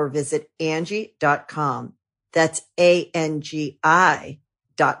today or visit Angie.com. That's ANGI.com.